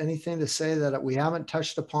have anything to say that we haven't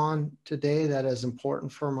touched upon today that is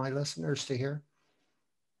important for my listeners to hear?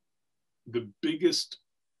 The biggest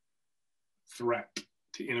threat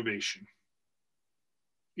to innovation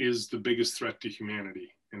is the biggest threat to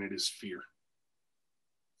humanity, and it is fear.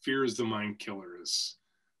 Fear is the mind killer, as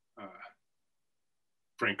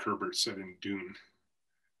Frank Herbert said in Dune.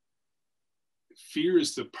 Fear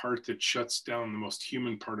is the part that shuts down the most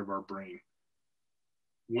human part of our brain.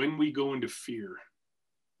 When we go into fear,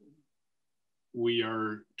 we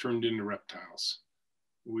are turned into reptiles.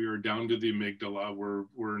 We are down to the amygdala.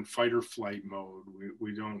 We're in fight or flight mode.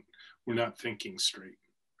 We're not thinking straight.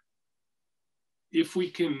 If we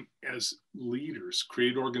can, as leaders,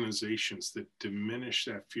 create organizations that diminish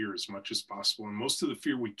that fear as much as possible, and most of the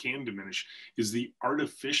fear we can diminish is the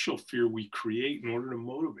artificial fear we create in order to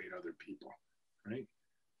motivate other people, right?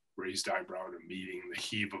 Raised eyebrow at a meeting, the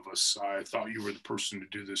heave of a sigh, I thought you were the person to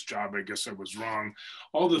do this job, I guess I was wrong.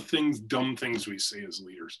 All the things, dumb things we say as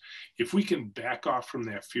leaders. If we can back off from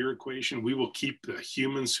that fear equation, we will keep the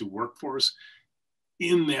humans who work for us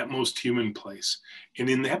in that most human place. And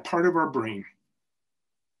in that part of our brain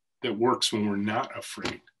that works when we're not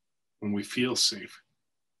afraid, when we feel safe,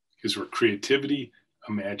 is where creativity,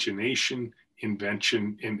 imagination,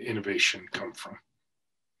 invention, and innovation come from.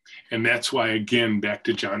 And that's why, again, back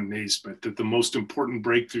to John Naisbitt, that the most important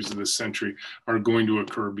breakthroughs of this century are going to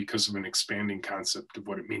occur because of an expanding concept of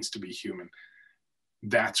what it means to be human.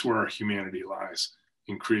 That's where our humanity lies,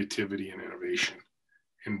 in creativity and innovation.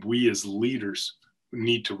 And we as leaders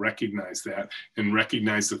need to recognize that and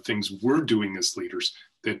recognize the things we're doing as leaders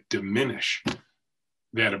that diminish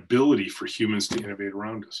that ability for humans to innovate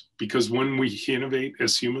around us. Because when we innovate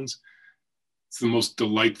as humans, it's the most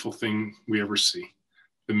delightful thing we ever see.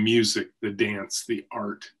 The music, the dance, the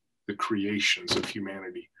art, the creations of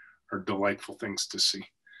humanity are delightful things to see.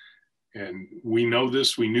 And we know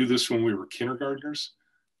this, we knew this when we were kindergartners.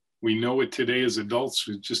 We know it today as adults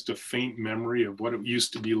with just a faint memory of what it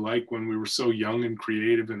used to be like when we were so young and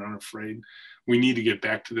creative and unafraid. We need to get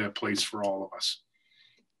back to that place for all of us.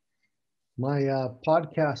 My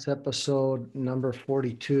podcast episode number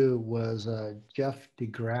 42 was Jeff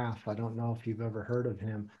DeGraff. I don't know if you've ever heard of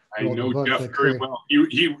him. I know Jeff very well.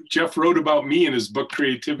 Jeff wrote about me in his book,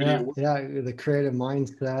 Creativity. Yeah, the creative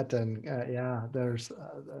mindset. And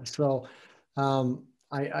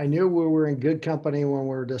I knew we were in good company when we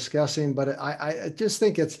were discussing, but I just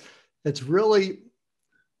think it's really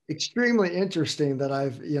extremely interesting that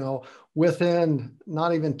I've, within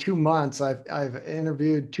not even 2 months, I've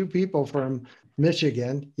interviewed 2 people from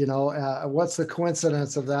Michigan. What's the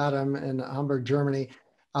coincidence of that? I'm in Hamburg, Germany.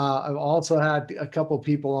 I've also had a couple of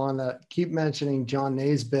people on that keep mentioning John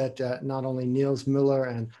Naisbitt, not only Niels Miller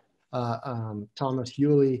and Thomas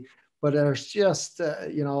Hewley, but there's just,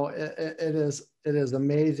 it is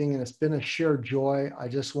amazing, and it's been a sheer joy. I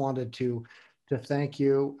just wanted to thank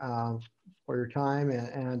you for your time,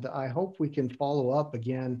 and I hope we can follow up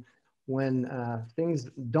again when things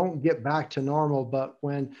don't get back to normal, but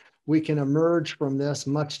when we can emerge from this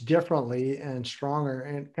much differently and stronger,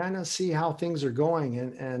 and kind of see how things are going,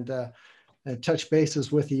 and touch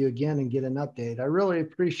bases with you again and get an update. I really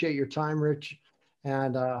appreciate your time, Rich,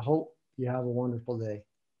 and hope you have a wonderful day.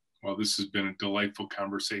 Well, this has been a delightful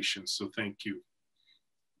conversation, so thank you.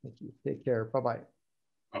 Thank you. Take care. Bye-bye.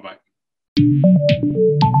 Bye-bye.